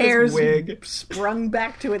 His With hair's his wig sprung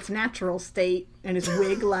back to its natural state, and his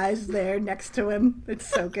wig lies there next to him. It's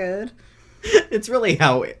so good. It's really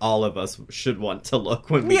how all of us should want to look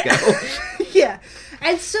when we go. Yeah.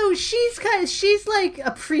 And so she's like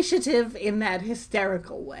appreciative in that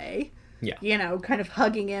hysterical way. Yeah. You know, kind of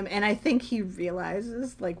hugging him. And I think he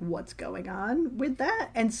realizes like what's going on with that.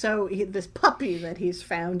 And so this puppy that he's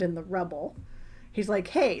found in the rubble, he's like,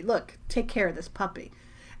 hey, look, take care of this puppy.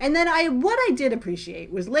 And then what I did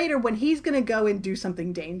appreciate was later when he's going to go and do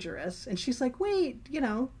something dangerous. And she's like, wait, you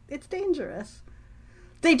know, it's dangerous.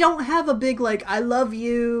 They don't have a big, like, I love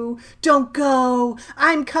you, don't go,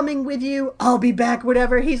 I'm coming with you, I'll be back,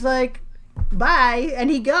 whatever. He's like, bye,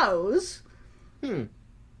 and he goes.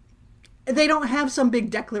 They don't have some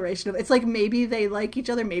big declaration of, it's like maybe they like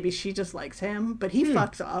each other, maybe she just likes him, but he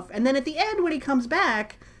fucks off. And then at the end, when he comes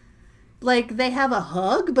back, like, they have a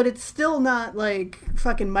hug, but it's still not, like,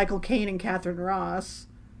 fucking Michael Caine and Catherine Ross.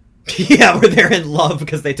 Yeah, where they're in love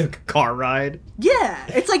because they took a car ride. Yeah,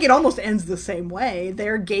 it's like it almost ends the same way.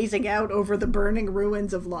 They're gazing out over the burning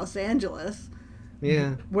ruins of Los Angeles.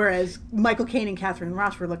 Yeah. Whereas Michael Caine and Catherine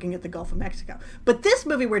Ross were looking at the Gulf of Mexico. But this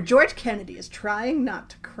movie where George Kennedy is trying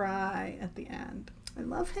not to cry at the end. I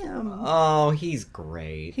love him. Oh, he's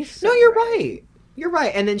great. He's so no, you're great. right. You're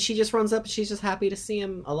right. And then she just runs up and she's just happy to see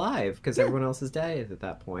him alive because everyone else is dead at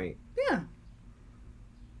that point. Yeah.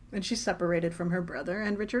 And she's separated from her brother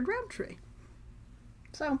and Richard Roundtree.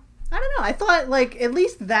 So, I don't know. I thought, like, at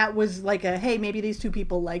least that was like a, hey, maybe these two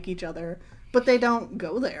people like each other, but they don't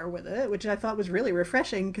go there with it, which I thought was really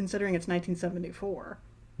refreshing considering it's 1974.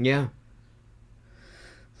 Yeah.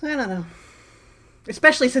 So, I don't know.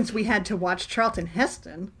 Especially since we had to watch Charlton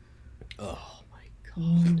Heston Oh, my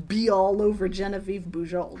God. be all over Genevieve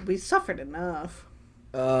Bujold. We suffered enough.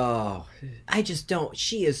 Oh, I just don't.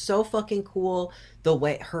 She is so fucking cool. The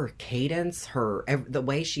way her cadence, the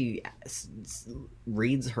way she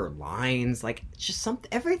reads her lines, like just something.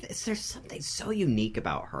 Everything. There's something so unique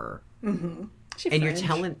about her. Mm-hmm.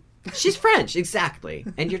 She's French, exactly.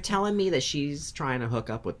 And you're telling me that she's trying to hook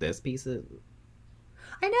up with this piece of.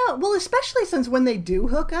 I know. Well, especially since when they do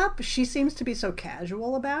hook up, she seems to be so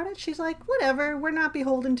casual about it. She's like, whatever, we're not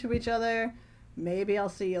beholden to each other. Maybe I'll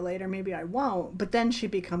see you later, maybe I won't. But then she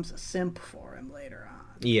becomes a simp for him later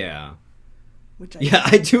on. Yeah. Which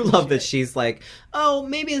I do love that she's like, oh,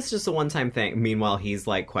 maybe it's just a one-time thing. Meanwhile, he's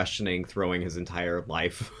like questioning throwing his entire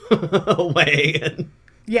life away.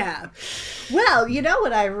 Yeah. Well, you know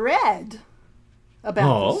what I read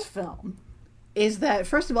about this film is that,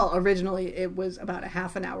 first of all, originally it was about a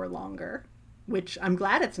half an hour longer, which I'm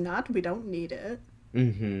glad it's not. We don't need it.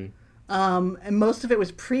 Mm-hmm. And most of it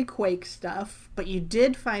was pre-Quake stuff, but you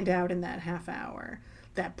did find out in that half hour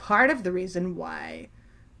that part of the reason why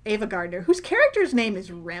Ava Gardner, whose character's name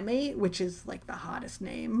is Remy, which is like the hottest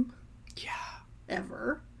name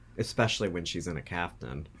ever. Especially when she's in a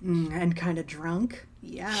caftan. And kind of drunk.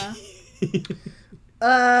 Yeah.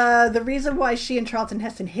 The reason why she and Charlton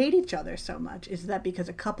Heston hate each other so much is that because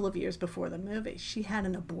a couple of years before the movie, she had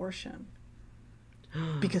an abortion.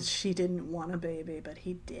 Because she didn't want a baby, but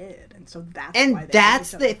he did. And so that's why they hate that's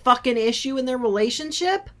each other. the fucking issue in their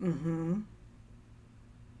relationship?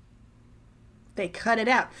 They cut it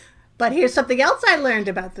out. But here's something else I learned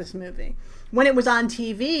about this movie. When it was on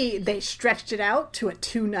TV, they stretched it out to a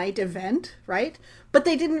 2-night event, right? But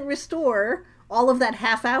they didn't restore all of that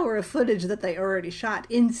half hour of footage that they already shot.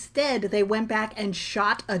 Instead, they went back and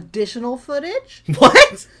shot additional footage.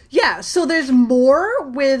 What? Yeah, so there's more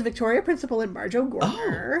with Victoria Principal and Marjo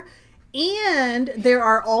Gorner. And there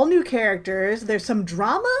are all new characters. There's some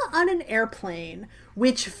drama on an airplane,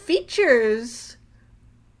 which features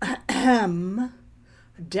Deborah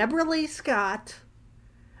Lee Scott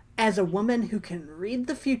as a woman who can read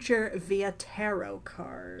the future via tarot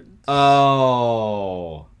cards.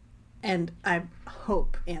 Oh. And I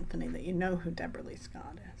hope, Anthony, that you know who Deborah Lee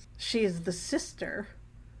Scott is. She is the sister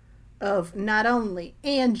of not only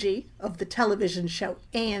Angie of the television show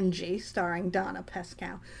Angie, starring Donna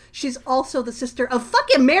Pescow. She's also the sister of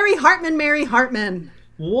fucking Mary Hartman.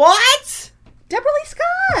 What? Deborah Lee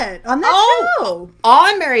Scott on that show.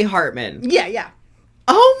 On Mary Hartman. Yeah.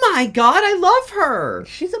 Oh my god, I love her.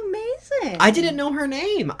 She's amazing. I didn't know her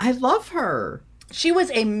name. I love her. She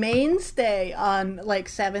was a mainstay on like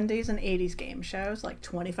 70s and 80s game shows, like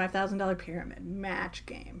 $25,000 Pyramid, Match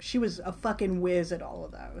Game. She was a fucking whiz at all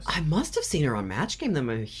of those. I must have seen her on Match Game. I'm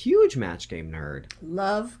a huge Match Game nerd.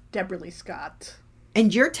 Love Deborah Lee Scott.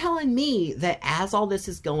 And you're telling me that as all this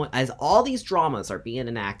is going, as all these dramas are being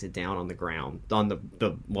enacted down on the ground, on the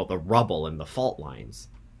rubble and the fault lines,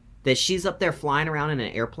 that she's up there flying around in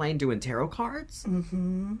an airplane doing tarot cards?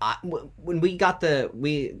 Mm-hmm. When we grabbed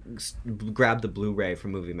the Blu-ray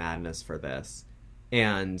from Movie Madness for this,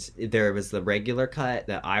 and there was the regular cut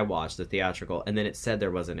that I watched, the theatrical, and then it said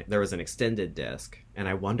there was an extended disc, and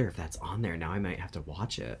I wonder if that's on there. Now I might have to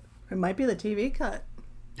watch it. It might be the TV cut.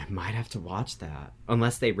 I might have to watch that.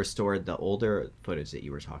 Unless they restored the older footage that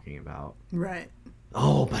you were talking about. Right.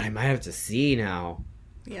 Oh, but I might have to see now.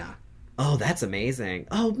 Yeah. Oh, that's amazing.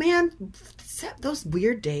 Oh, man. Those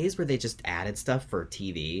weird days where they just added stuff for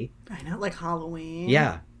TV. I know, like Halloween.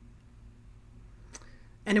 Yeah.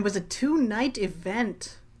 And it was a 2-night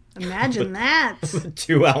event. Imagine that. A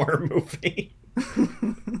 2-hour movie.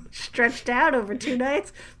 Stretched out over 2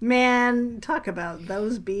 nights. Man, talk about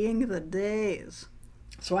those being the days.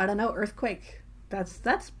 So I don't know, Earthquake. That's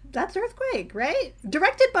Earthquake, right?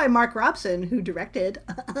 Directed by Mark Robson, who directed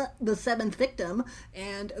The Seventh Victim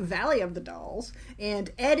and Valley of the Dolls,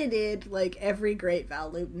 and edited like every great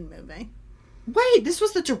Val Lewton movie. Wait, this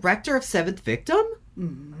was the director of Seventh Victim?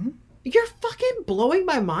 Mm-hmm. You're fucking blowing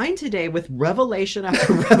my mind today with revelation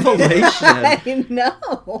after revelation. I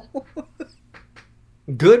know.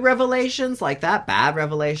 Good revelations like that, bad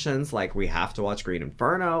revelations like we have to watch Green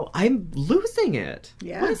Inferno. I'm losing it.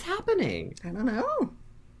 Yeah. What is happening? I don't know.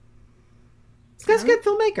 This guy's a good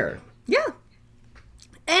filmmaker. Yeah.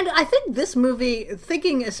 And I think this movie,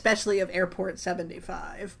 thinking especially of Airport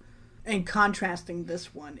 75 and contrasting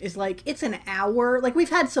this one, is like, it's an hour. Like, we've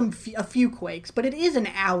had a few quakes, but it is an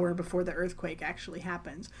hour before the earthquake actually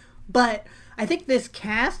happens. But I think this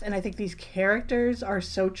cast and I think these characters are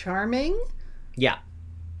so charming. Yeah.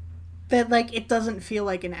 That, like, it doesn't feel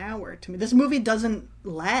like an hour to me. This movie doesn't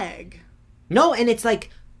lag. No, and it's like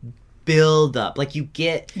build up. Like you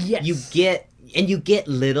get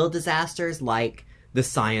little disasters like the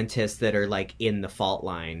scientists that are like in the fault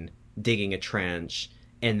line digging a trench,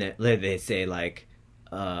 and they say like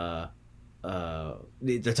they're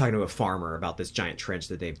talking to a farmer about this giant trench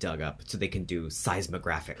that they've dug up so they can do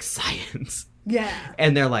seismographic science. Yeah.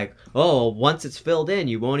 And they're like, oh, once it's filled in,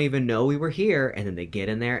 you won't even know we were here. And then they get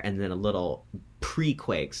in there, and then a little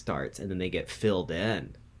pre-quake starts, and then they get filled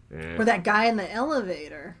in. Or that guy in the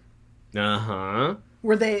elevator. Uh-huh.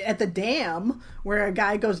 Where they, at the dam, where a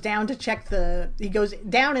guy goes down to check he goes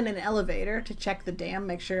down in an elevator to check the dam,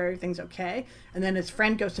 make sure everything's okay. And then his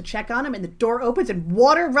friend goes to check on him, and the door opens, and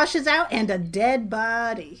water rushes out, and a dead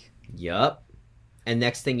body. Yup. And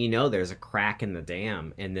next thing you know, there's a crack in the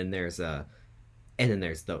dam, and then there's the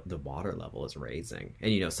water level is raising,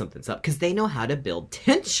 and you know something's up because they know how to build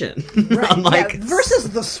tension. Right. Unlike... Yeah,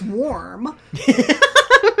 versus the Swarm,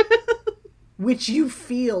 which you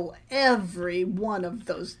feel every one of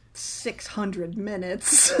those 600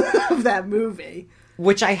 minutes of that movie.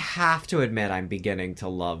 Which I have to admit I'm beginning to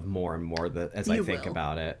love more and more as I You think will.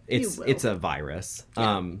 about it. You will. It's a virus.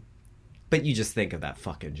 Yeah. But you just think of that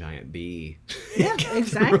fucking giant bee. Yeah,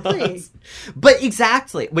 exactly. But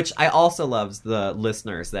exactly, which I also loves the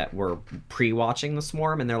listeners that were pre-watching The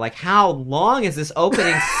Swarm, and they're like, how long is this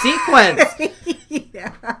opening sequence?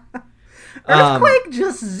 Yeah. Earthquake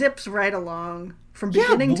just zips right along from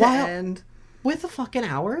beginning to end. With a fucking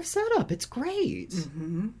hour of setup. It's great.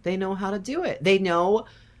 They know how to do it. They know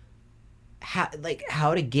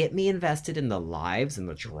how to get me invested in the lives and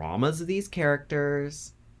the dramas of these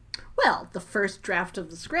characters. Well, the first draft of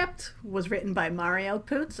the script was written by Mario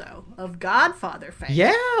Puzo of Godfather fame.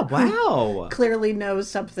 Yeah, wow. Clearly knows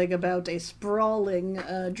something about a sprawling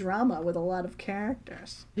drama with a lot of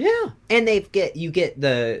characters. Yeah, and you get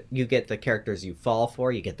the characters you fall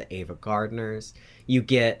for. You get the Ava Gardners. You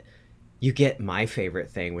get my favorite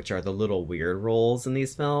thing, which are the little weird roles in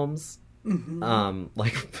these films.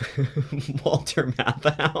 Like Walter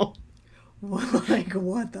Matthau. Like,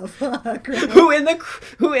 what the fuck? Who in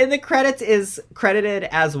the credits is credited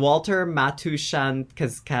as Walter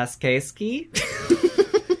Matushankowski.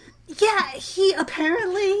 Yeah,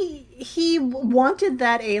 he wanted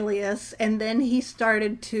that alias, and then he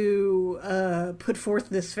started to put forth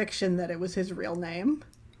this fiction that it was his real name.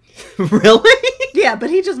 Really? Yeah, but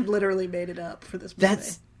he just literally made it up for this movie.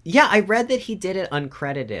 Yeah, I read that he did it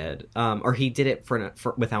uncredited, or he did it for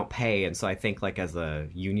without pay, and so I think like as a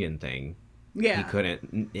union thing. Yeah. He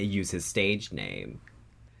couldn't use his stage name.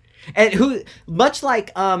 And who, much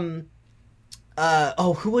like, who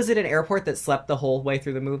was it in Airport that slept the whole way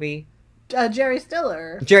through the movie? Jerry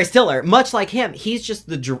Stiller. Jerry Stiller. Much like him, he's just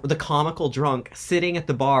the comical drunk sitting at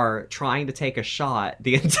the bar trying to take a shot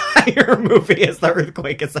the entire movie as the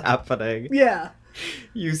earthquake is happening. Yeah.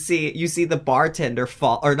 You see the bartender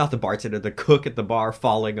the cook at the bar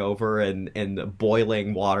falling over and the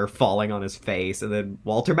boiling water falling on his face, and then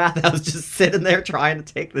Walter Matthau's just sitting there trying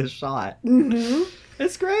to take this shot. Mm-hmm.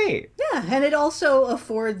 It's great. Yeah, and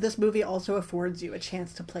this movie also affords you a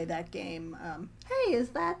chance to play that game. Hey, is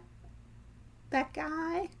that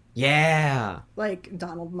guy? Yeah. Like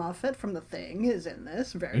Donald Moffat from The Thing is in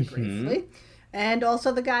this very briefly. And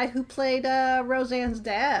also the guy who played Roseanne's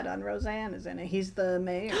dad on Roseanne is in it. He's the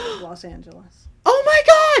mayor of Los Angeles. Oh my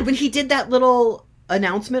god! When he did that little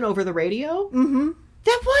announcement over the radio? Mm-hmm.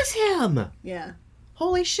 That was him! Yeah.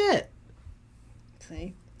 Holy shit.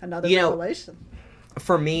 See? Another revelation.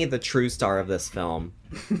 For me, the true star of this film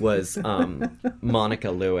was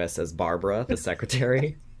Monica Lewis as Barbara, the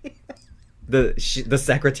secretary. The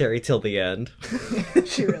secretary till the end.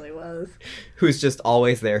 She really was. Who's just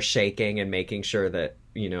always there shaking and making sure that,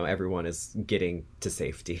 everyone is getting to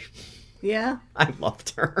safety. Yeah. I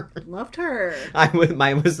loved her. Loved her.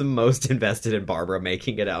 I was the most invested in Barbara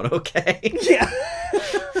making it out okay. Yeah.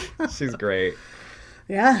 She's great.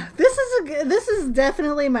 Yeah. This is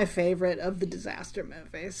definitely my favorite of the disaster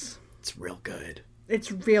movies. It's real good.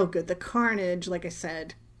 It's real good. The carnage, like I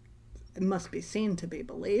said, it must be seen to be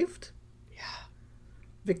believed. Yeah.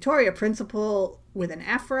 Victoria Principal with an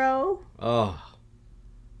afro. Oh.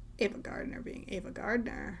 Ava Gardner being Ava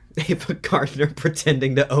Gardner. Ava Gardner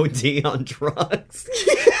pretending to OD on drugs.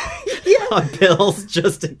 Yeah. On pills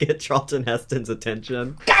just to get Charlton Heston's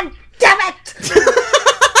attention. God damn it!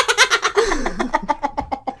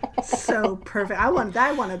 So perfect. I want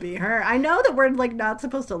to be her. I know that we're not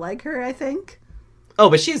supposed to like her, I think. Oh,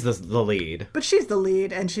 but she's the lead. But she's the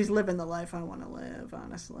lead, and she's living the life I want to live,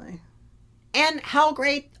 honestly. And how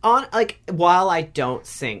great while I don't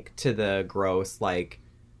sink to the gross,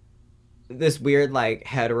 this weird,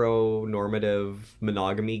 heteronormative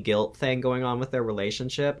monogamy guilt thing going on with their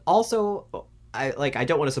relationship. Also, I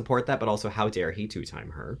don't want to support that, but also how dare he two-time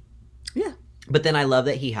her. Yeah. But then I love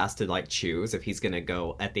that he has to, choose if he's going to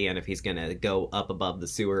go, at the end, if he's going to go up above the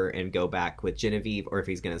sewer and go back with Genevieve, or if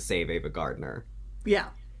he's going to save Ava Gardner. Yeah.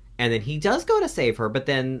 And then he does go to save her, but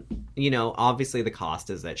then, obviously the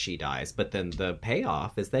cost is that she dies, but then the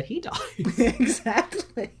payoff is that he dies.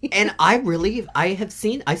 Exactly. And I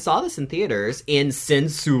saw this in theaters in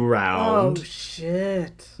Sensurround. Oh,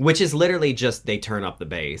 shit. Which is literally just they turn up the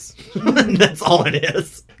bass. That's all it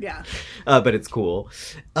is. Yeah. But it's cool.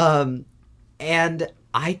 And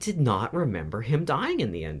I did not remember him dying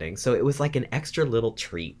in the ending, so it was like an extra little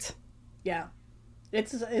treat. Yeah.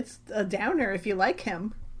 It's a downer if you like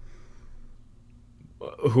him.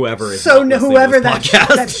 Whoever is whoever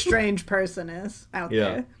that strange person is out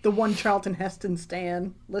there, the one Charlton Heston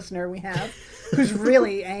stan listener we have, who's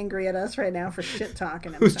really angry at us right now for shit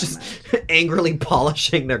talking him. Who's just angrily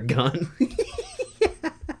polishing their gun.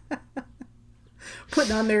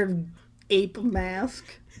 Putting on their ape mask.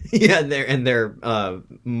 Yeah, and their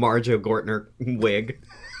Marjo Gortner wig.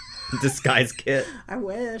 Disguise kit. I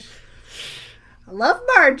wish. I love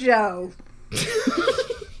Marjo.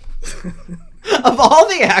 Of all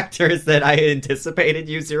the actors that I anticipated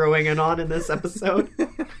you zeroing in on in this episode,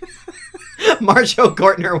 Marjo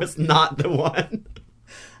Gortner was not the one.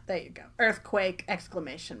 There you go. Earthquake! !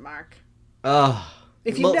 Oh,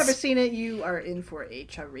 If you've never seen it, you are in for a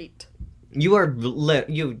treat.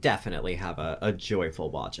 You definitely have a joyful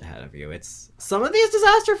watch ahead of you. It's some of these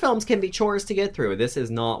disaster films can be chores to get through. This is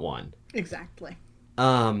not one. Exactly.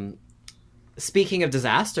 Speaking of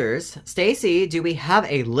disasters, Stacy, do we have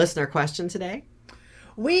a listener question today?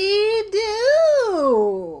 We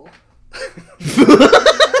do.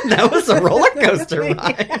 That was a roller coaster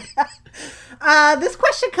ride. This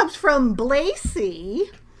question comes from Blacy,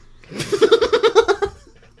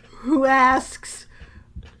 who asks,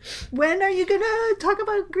 when are you going to talk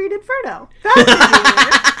about Green Inferno?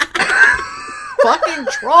 Fucking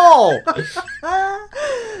troll!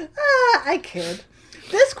 I kid.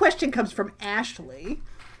 This question comes from Ashley,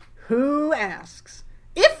 who asks,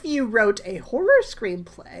 if you wrote a horror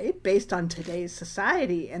screenplay based on today's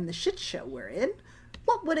society and the shit show we're in,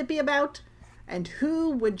 what would it be about? And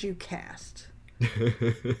who would you cast?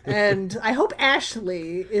 And I hope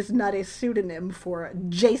Ashley is not a pseudonym for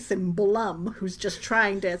Jason Blum, who's just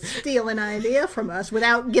trying to steal an idea from us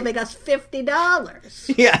without giving us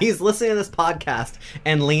 $50. Yeah, he's listening to this podcast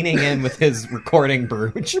and leaning in with his recording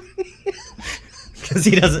brooch. Because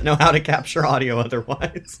he doesn't know how to capture audio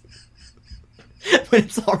otherwise. When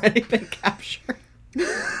it's already been captured.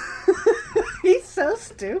 He's so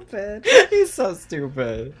stupid. He's so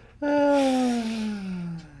stupid.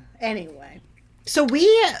 Anyway. So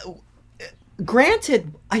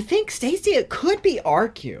granted, I think, Stacey, it could be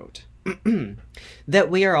argued that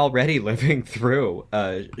we are already living through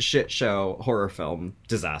a shit show horror film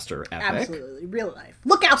disaster epic. Absolutely. Real life.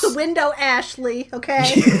 Look out the window, Ashley,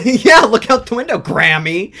 okay? Yeah, look out the window,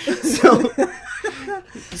 Grammy.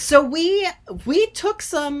 So we took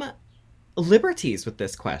some liberties with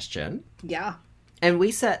this question. Yeah. And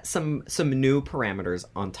we set some new parameters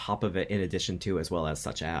on top of it in addition to, as well as,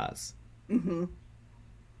 such as. Mm-hmm.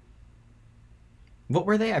 What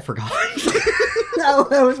were they? I forgot. No,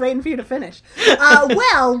 I was waiting for you to finish.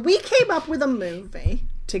 Well, we came up with a movie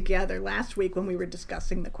together last week when we were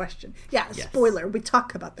discussing the question. Yeah, yes. Spoiler, we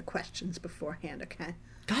talk about the questions beforehand, okay?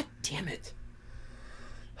 God damn it.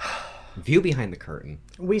 View behind the curtain.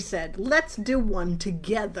 We said, let's do one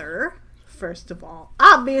together, first of all.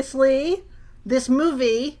 Obviously, this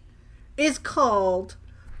movie is called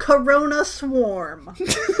Corona Swarm.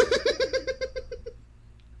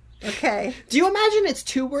 Okay. Do you imagine it's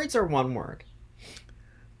 2 words or 1 word?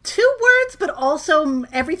 2 words, but also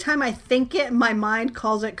every time I think it, my mind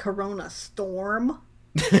calls it Corona Storm.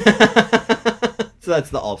 So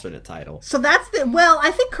that's the alternate title. So that's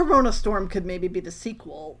I think Corona Storm could maybe be the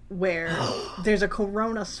sequel, where there's a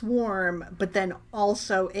Corona Swarm, but then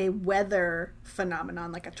also a weather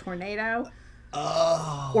phenomenon, like a tornado.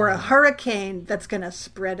 Oh. Or a hurricane that's going to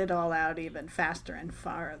spread it all out even faster and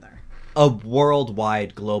farther. A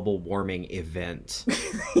worldwide global warming event.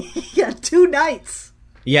 Yeah, 2 nights.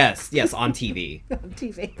 Yes, on TV. On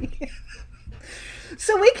TV.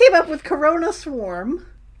 So we came up with Corona Swarm.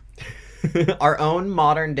 Our own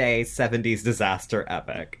modern day 70s disaster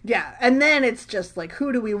epic. Yeah, and then it's just like,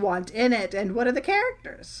 who do we want in it and what are the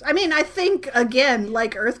characters? I mean, I think, again,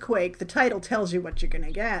 like Earthquake, the title tells you what you're going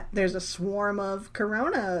to get. There's a swarm of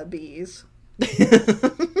corona bees.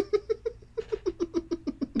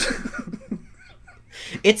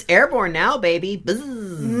 It's airborne now, baby.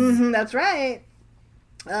 Mm-hmm, that's right.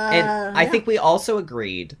 And I think we also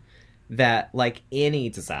agreed that, like any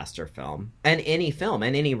disaster film, and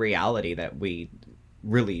any reality that we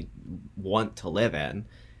really want to live in,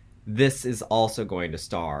 this is also going to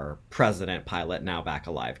star President Pilot, now back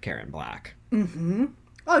alive, Karen Black. Mm-hmm.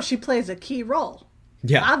 Oh, she plays a key role.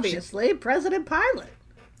 Yeah. Obviously, President Pilot.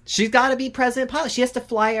 She's got to be President Pilot. She has to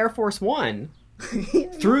fly Air Force One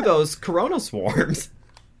through those corona swarms.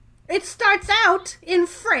 It starts out in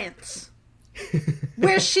France,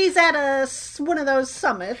 where she's at one of those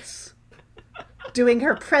summits doing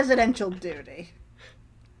her presidential duty.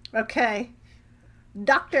 Okay.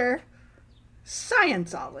 Dr.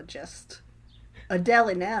 Scienceologist Adele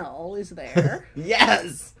Haenel is there.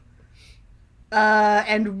 Yes!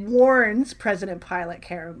 And warns President Pilot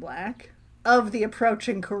Karen Black of the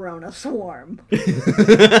approaching corona swarm.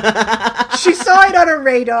 She saw it on her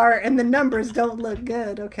radar, and the numbers don't look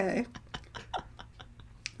good, okay?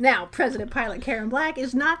 Now, President Pilot Karen Black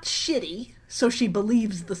is not shitty, so she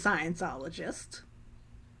believes the scienceologist.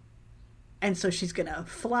 And so she's going to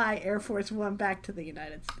fly Air Force One back to the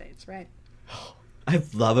United States, right? I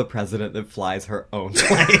love a president that flies her own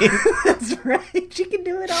plane. That's right. She can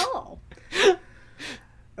do it all.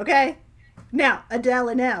 Okay. Now, Adele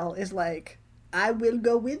Haenel is like, I will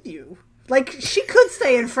go with you. Like, she could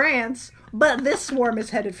stay in France, but this swarm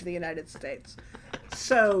is headed for the United States.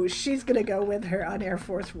 So she's going to go with her on Air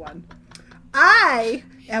Force One. I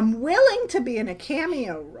am willing to be in a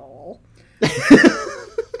cameo role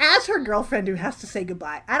as her girlfriend who has to say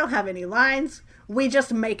goodbye. I don't have any lines. We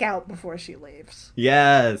just make out before she leaves.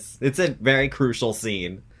 Yes. It's a very crucial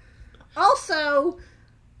scene. Also,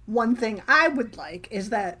 one thing I would like is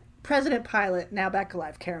that President Pilot, now back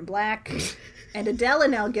alive, Karen Black, and Adele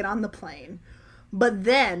Haenel get on the plane. But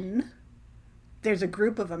then there's a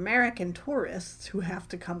group of American tourists who have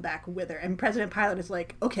to come back with her. And President Pilot is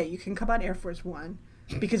like, okay, you can come on Air Force One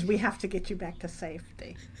because we have to get you back to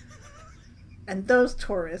safety. And those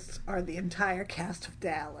tourists are the entire cast of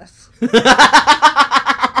Dallas.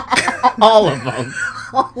 All of them.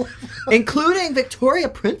 All of them. Including Victoria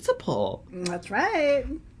Principal. That's right.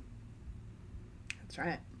 That's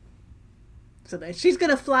right. So she's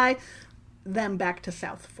going to fly them back to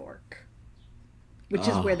South Fork, which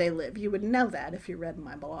is where they live. You would know that if you read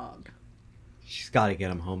my blog. She's got to get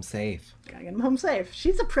them home safe. Gotta get them home safe.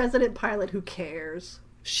 She's a President Pilot who cares.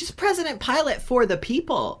 She's President Pilot for the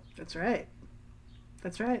people. That's right.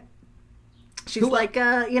 That's right. She's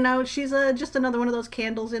she's just another one of those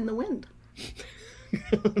candles in the wind.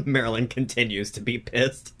 Marilyn continues to be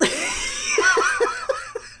pissed.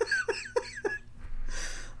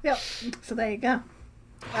 Yep. So there you go.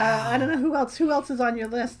 I don't know who else. Who else is on your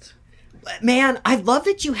list? Man, I love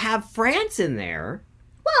that you have France in there.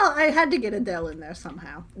 Well, I had to get Adele in there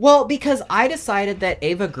somehow. Well, because I decided that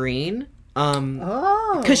Ava Green,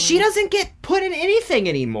 because she doesn't get put in anything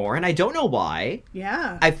anymore, and I don't know why.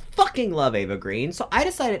 Yeah. I fucking love Ava Green, so I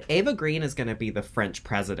decided Ava Green is going to be the French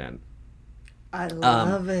president. I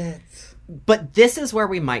love it. But this is where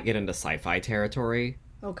we might get into sci-fi territory.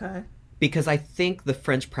 Okay. Because I think the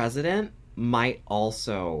French president might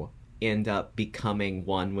also end up becoming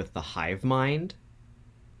one with the hive mind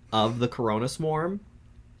of the Corona swarm.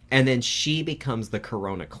 And then she becomes the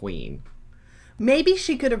Corona queen. Maybe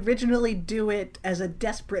she could originally do it as a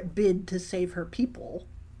desperate bid to save her people.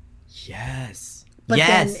 Yes. But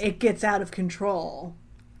yes. then it gets out of control.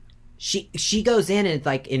 She goes in and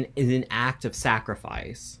like in an act of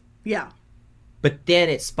sacrifice. Yeah. But then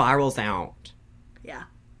it spirals out. Yeah.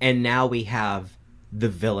 And now we have the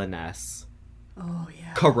villainess. Oh,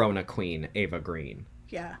 yeah. Corona queen, Ava Green.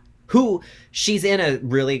 Yeah. Who, she's in a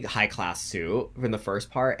really high-class suit in the first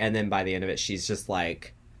part, and then by the end of it, she's just,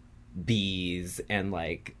 like, bees and,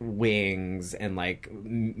 like, wings and, like,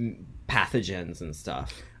 pathogens and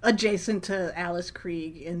stuff. Adjacent to Alice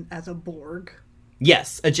Krige as a Borg.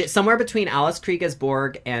 Yes, somewhere between Alice Krige as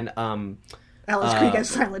Borg and, Alice Krige as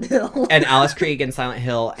Silent Hill. and Alice Krige in Silent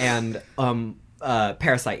Hill and,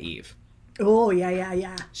 Parasite Eve. Oh,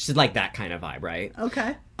 yeah. She's like that kind of vibe, right?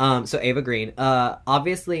 Okay. So Ava Green,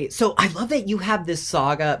 obviously, so I love that you have this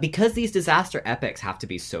saga, because these disaster epics have to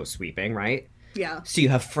be so sweeping, right? Yeah. So you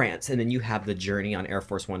have France, and then you have the journey on Air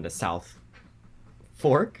Force One to South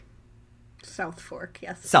Fork? South Fork,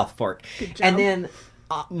 yes. South Fork. Good job. And then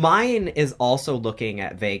mine is also looking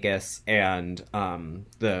at Vegas and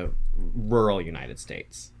the rural United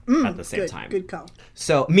States. At the same time. Good call.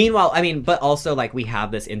 So, meanwhile, I mean, but also, like, we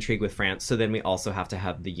have this intrigue with France, so then we also have to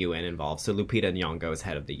have the UN involved. So Lupita Nyong'o is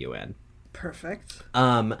head of the UN. Perfect.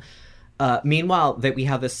 Meanwhile, that we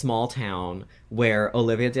have this small town where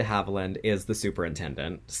Olivia de Havilland is the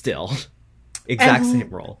superintendent, still. Exact same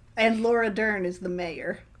role. And Laura Dern is the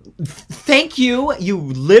mayor. Thank you. You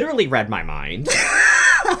literally read my mind.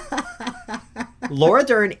 Laura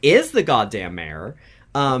Dern is the goddamn mayor.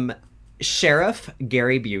 Sheriff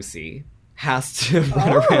Gary Busey has to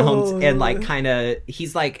run around and, like, kind of,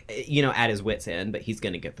 he's, like, you know, at his wit's end, but he's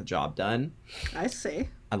going to get the job done. I see.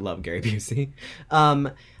 I love Gary Busey.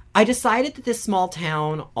 I decided that this small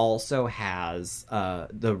town also has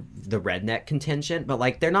the redneck contingent, but,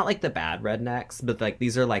 like, they're not, like, the bad rednecks, but, like,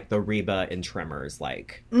 these are, like, the Reba and Tremors,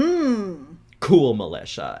 like, cool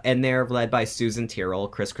militia. And they're led by Susan Tyrrell,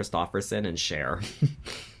 Chris Christopherson, and Cher.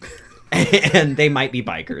 And they might be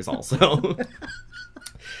bikers also.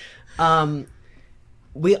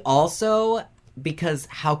 We also, because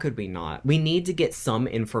how could we not? We need to get some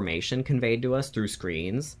information conveyed to us through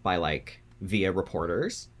screens by, like, via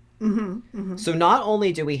reporters. Mm-hmm, mm-hmm. So not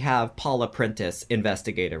only do we have Paula Prentice,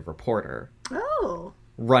 investigative reporter, running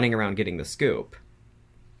running around getting the scoop,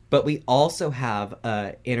 But we also have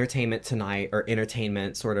Entertainment Tonight or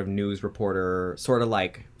entertainment sort of news reporter, sort of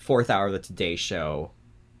like fourth hour of the Today Show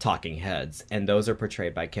talking heads. And those are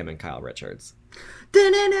portrayed by Kim and Kyle Richards.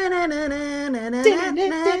 They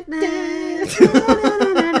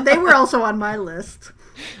were also on my list.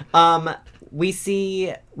 We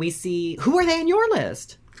see, who are they in your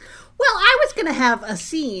list? Well, I was going to have a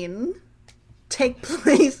scene take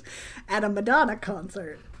place at a Madonna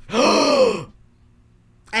concert.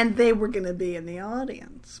 And they were going to be in the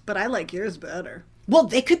audience. But I like yours better. Well,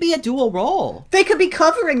 they could be a dual role. They could be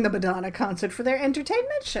covering the Madonna concert for their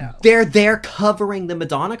entertainment show. They're there covering the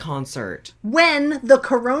Madonna concert. When the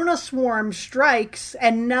corona swarm strikes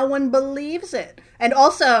and no one believes it. And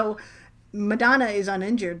also, Madonna is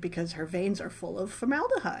uninjured because her veins are full of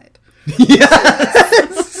formaldehyde.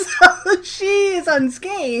 Yes! So she is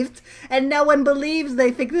unscathed, and no one believes.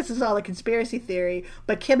 They think this is all a conspiracy theory.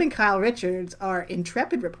 But Kim and Kyle Richards are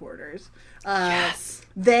intrepid reporters. Yes.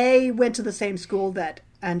 They went to the same school that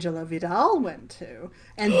Angela Vidal went to,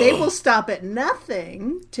 and they will stop at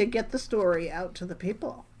nothing to get the story out to the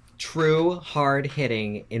people. True,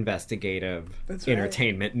 hard-hitting, investigative, That's right.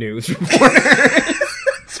 entertainment news reporter.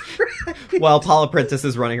 While Paula Prentice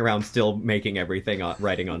is running around still making everything,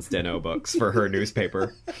 writing on steno books for her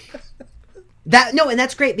newspaper. And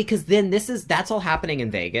that's great because then that's all happening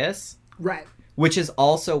in Vegas. Right. Which is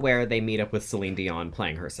also where they meet up with Celine Dion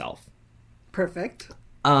playing herself. Perfect.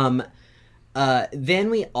 Then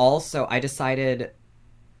I decided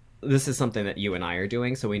this is something that you and I are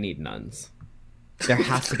doing, so we need nuns. There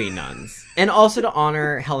has to be nuns. And also to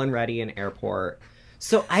honor Helen Reddy in Airport.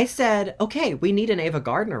 So I said, okay, we need an Ava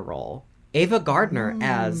Gardner role. Ava Gardner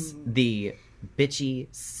as the bitchy,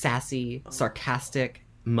 sassy, sarcastic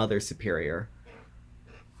Mother Superior.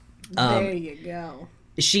 There you go.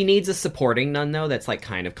 She needs a supporting nun, though, that's like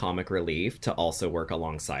kind of comic relief to also work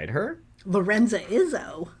alongside her. Lorenza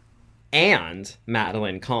Izzo. And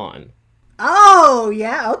Madeline Kahn. Oh,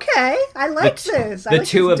 yeah, okay. I like this. The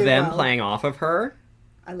two of them playing off of her.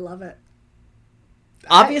 I love it.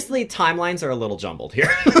 Obviously, timelines are a little jumbled here.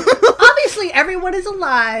 Obviously, everyone is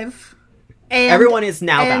alive. And everyone is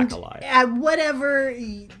now back alive. At whatever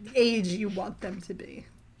age you want them to be.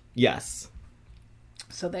 Yes.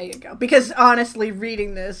 So there you go. Because honestly,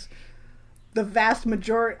 reading this, the vast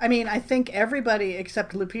majority... I mean, I think everybody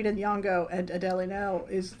except Lupita Nyong'o and Adele Haenel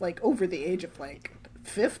is like over the age of like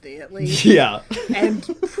 50 at least. Yeah. And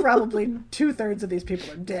probably 2/3 of these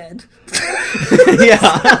people are dead.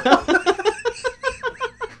 Yeah.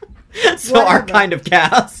 So our kind of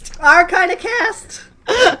cast. Our kind of cast.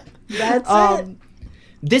 That's it.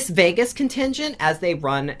 This Vegas contingent, as they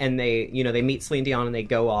run and they meet Celine Dion and they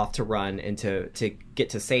go off to run and to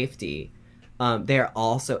get to safety, they're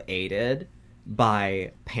also aided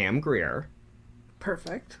by Pam Grier.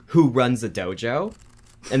 Perfect. Who runs a dojo.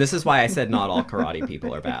 And this is why I said not all karate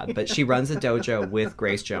people are bad. But she runs a dojo with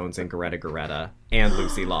Grace Jones and Goretta and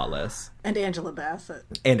Lucy Lawless. And Angela Bassett.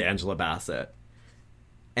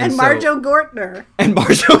 And Marjo Gortner. And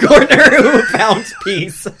Marjo Gortner, who found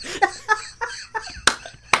peace.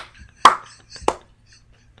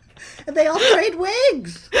 And they all trade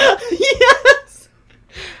wigs. Yes.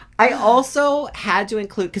 I also had to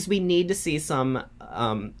include, because we need to see some,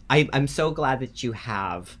 I'm so glad that you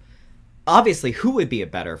have, obviously, who would be a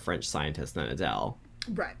better French scientist than Adele?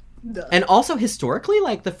 Right. Duh. And also, historically,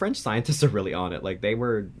 like, the French scientists are really on it. Like, they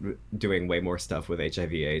were doing way more stuff with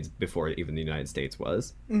HIV/AIDS before even the United States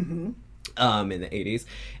was. Mm-hmm. In the 80s.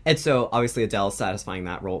 And so, obviously, Adele's satisfying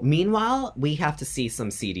that role. Meanwhile, we have to see some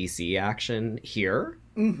CDC action here.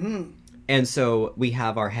 Mm-hmm. And so, we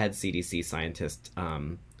have our head CDC scientist,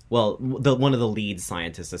 one of the lead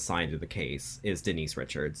scientists assigned to the case is Denise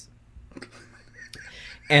Richards.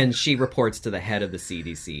 And she reports to the head of the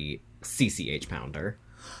CDC, CCH Pounder.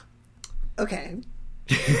 Okay.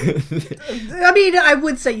 I mean, I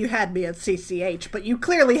would say you had me at CCH, but you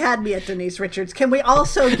clearly had me at Denise Richards. Can we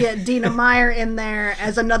also get Dina Meyer in there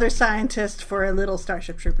as another scientist for a little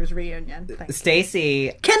Starship Troopers reunion?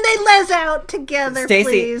 Stacy. Can they les out together,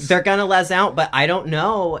 please? They're going to les out, but I don't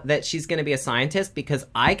know that she's going to be a scientist because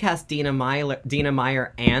I cast Dina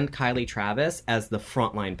Meyer and Kylie Travis as the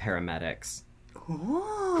frontline paramedics.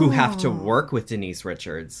 Ooh. Who have to work with Denise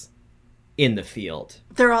Richards in the field.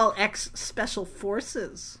 They're all ex-special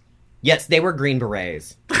forces. Yes, they were Green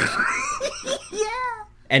Berets. Yeah.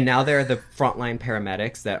 And now they're the frontline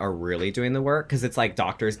paramedics that are really doing the work, because it's like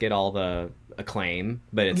doctors get all the acclaim,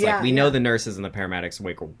 but it's like we know the nurses and the paramedics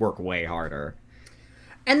work way harder.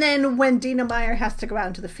 And then when Dina Meyer has to go out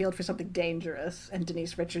into the field for something dangerous and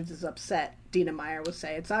Denise Richards is upset, Dina Meyer will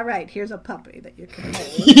say, "It's all right, here's a puppy that you can hold."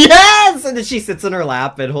 Yes! yes! And then she sits in her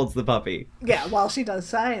lap and holds the puppy. Yeah, while she does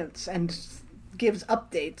science and gives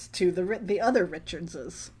updates to the other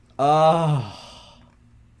Richardses. Oh.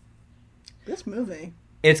 This movie.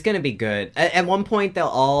 It's gonna be good. At one point,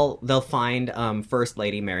 they'll find First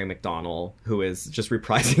Lady Mary McDonnell, who is just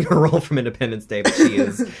reprising her role from Independence Day, but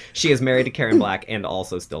she is married to Karen Black and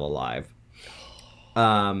also still alive.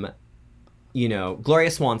 You know,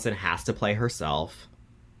 Gloria Swanson has to play herself.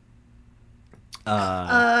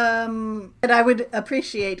 And I would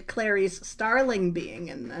appreciate Clarice Starling being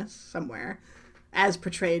in this somewhere, as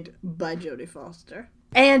portrayed by Jodie Foster.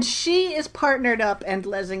 And she is partnered up and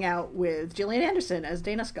lezzing out with Gillian Anderson as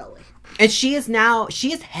Dana Scully. And she is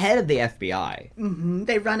head of the FBI. Mm-hmm.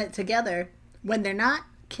 They run it together when they're not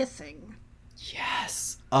kissing.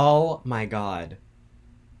 Yes. Oh my god.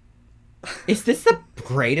 Is this the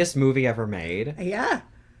greatest movie ever made? Yeah.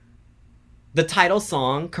 The title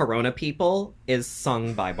song, Corona People, is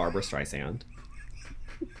sung by Barbra Streisand.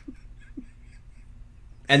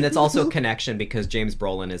 And that's also a connection because James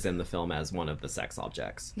Brolin is in the film as one of the sex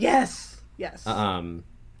objects. Yes. Yes.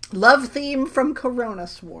 Love theme from Corona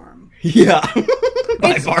Swarm. Yeah.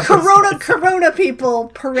 It's Corona People,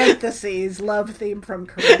 parentheses, love theme from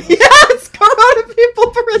Corona. Yes! Corona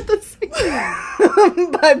People, parentheses.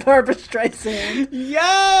 By Barbra Streisand.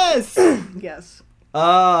 Yes! Yes.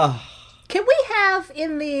 Can we have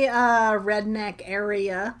in the redneck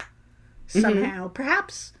area somehow,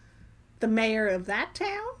 perhaps the mayor of that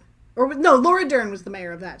town? Or no, Laura Dern was the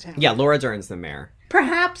mayor of that town. Yeah, Laura Dern's the mayor.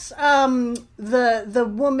 Perhaps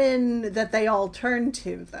the woman that they all turn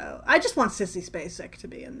to, though. I just want Sissy Spacek to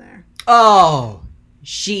be in there. Oh,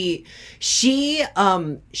 she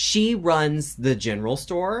runs the general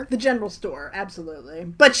store. The general store, absolutely.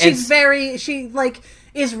 But she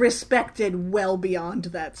is respected well beyond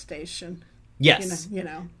that station. Yes. You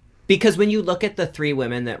know. Because when you look at the three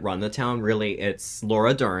women that run the town, really, it's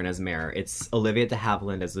Laura Dern as mayor, it's Olivia de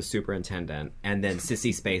Havilland as the superintendent, and then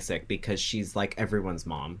Sissy Spacek because she's like everyone's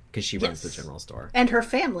mom because she runs the general store. And her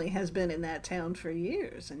family has been in that town for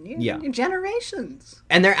years and generations.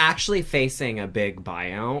 And they're actually facing a big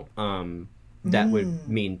buyout that would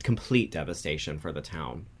mean complete devastation for the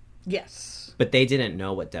town. Yes. But they didn't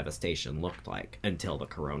know what devastation looked like until the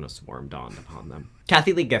Corona Swarm dawned upon them.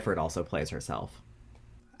 Kathy Lee Gifford also plays herself.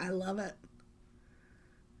 I love it.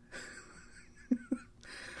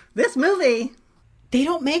 This movie. They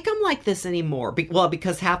don't make them like this anymore.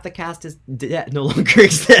 Because half the cast no longer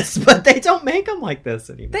exists, but they don't make them like this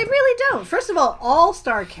anymore. They really don't. First of all,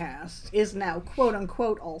 all-star cast is now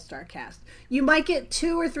quote-unquote all-star cast. You might get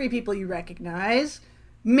 2 or 3 people you recognize.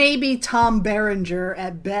 Maybe Tom Berenger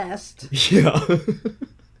at best. Yeah.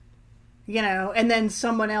 You know, and then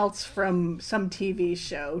someone else from some TV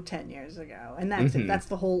show 10 years ago. And that's it. That's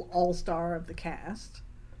the whole all-star of the cast.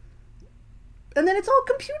 And then it's all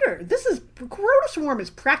computer. Corona Swarm is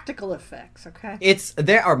practical effects, okay?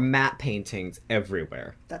 There are matte paintings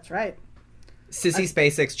everywhere. That's right. Sissy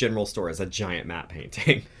Spacek's general store is a giant matte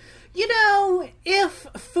painting. You know, if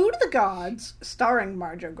Food of the Gods, starring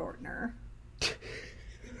Marjoe Gortner,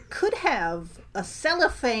 could have a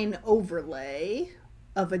cellophane overlay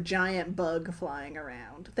of a giant bug flying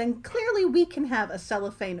around, then clearly we can have a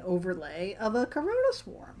cellophane overlay of a Corona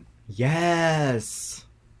Swarm. Yes.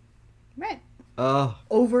 Right. Oh.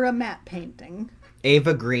 Over a matte painting.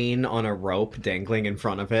 Ava Green on a rope dangling in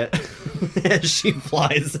front of it as she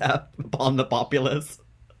flies up upon the populace,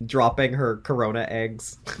 dropping her Corona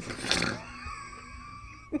eggs.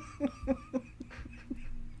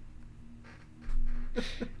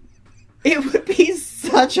 It would be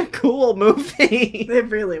such a cool movie. It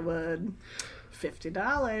really would.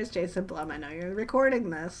 $50. Jason Blum, I know you're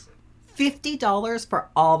recording this. $50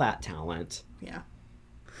 for all that talent. Yeah.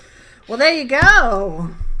 Well, there you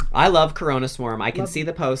go. I love Corona Swarm. I can see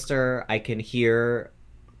the poster. I can hear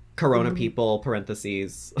Corona People,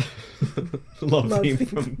 parentheses. love theme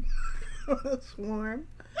from Swarm.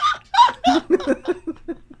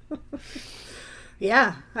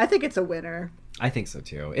 Yeah, I think it's a winner. I think so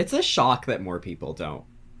too. It's a shock that more people don't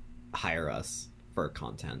hire us for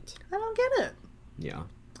content. I don't get it. Yeah.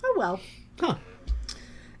 Oh well. Huh.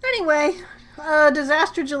 Anyway,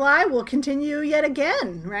 Disaster July will continue yet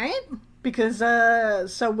again, right? Because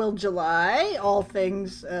so will July. All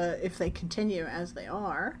things, if they continue as they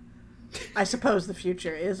are. I suppose the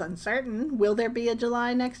future is uncertain. Will there be a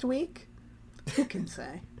July next week? Who can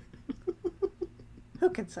say? Who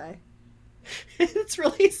can say? It's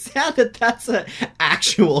really sad that that's an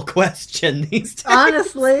actual question these days.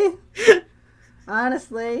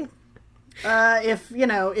 Honestly,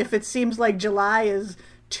 if it seems like July is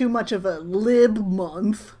too much of a lib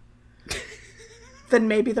month then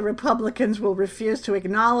maybe the Republicans will refuse to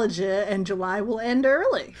acknowledge it and July will end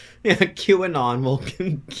early. Yeah, QAnon will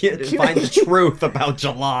find the truth about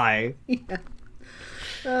July. Yeah.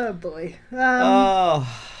 Oh, boy. Oh.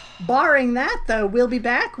 Barring that, though, we'll be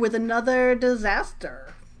back with another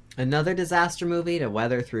disaster. Another disaster movie to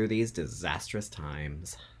weather through these disastrous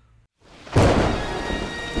times.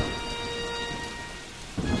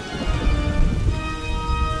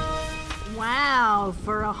 Wow,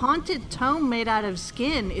 for a haunted tome made out of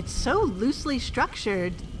skin, it's so loosely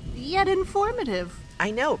structured, yet informative.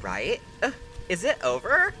 I know, right? Is it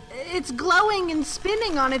over? It's glowing and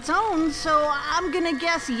spinning on its own, so I'm gonna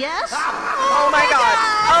guess yes? Oh my god!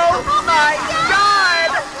 Oh my god!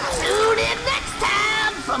 Tune in next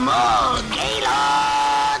time for more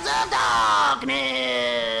Gaylords of Darkness.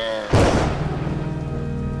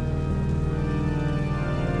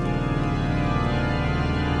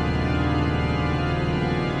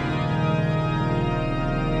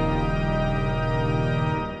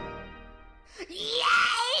 Yeah!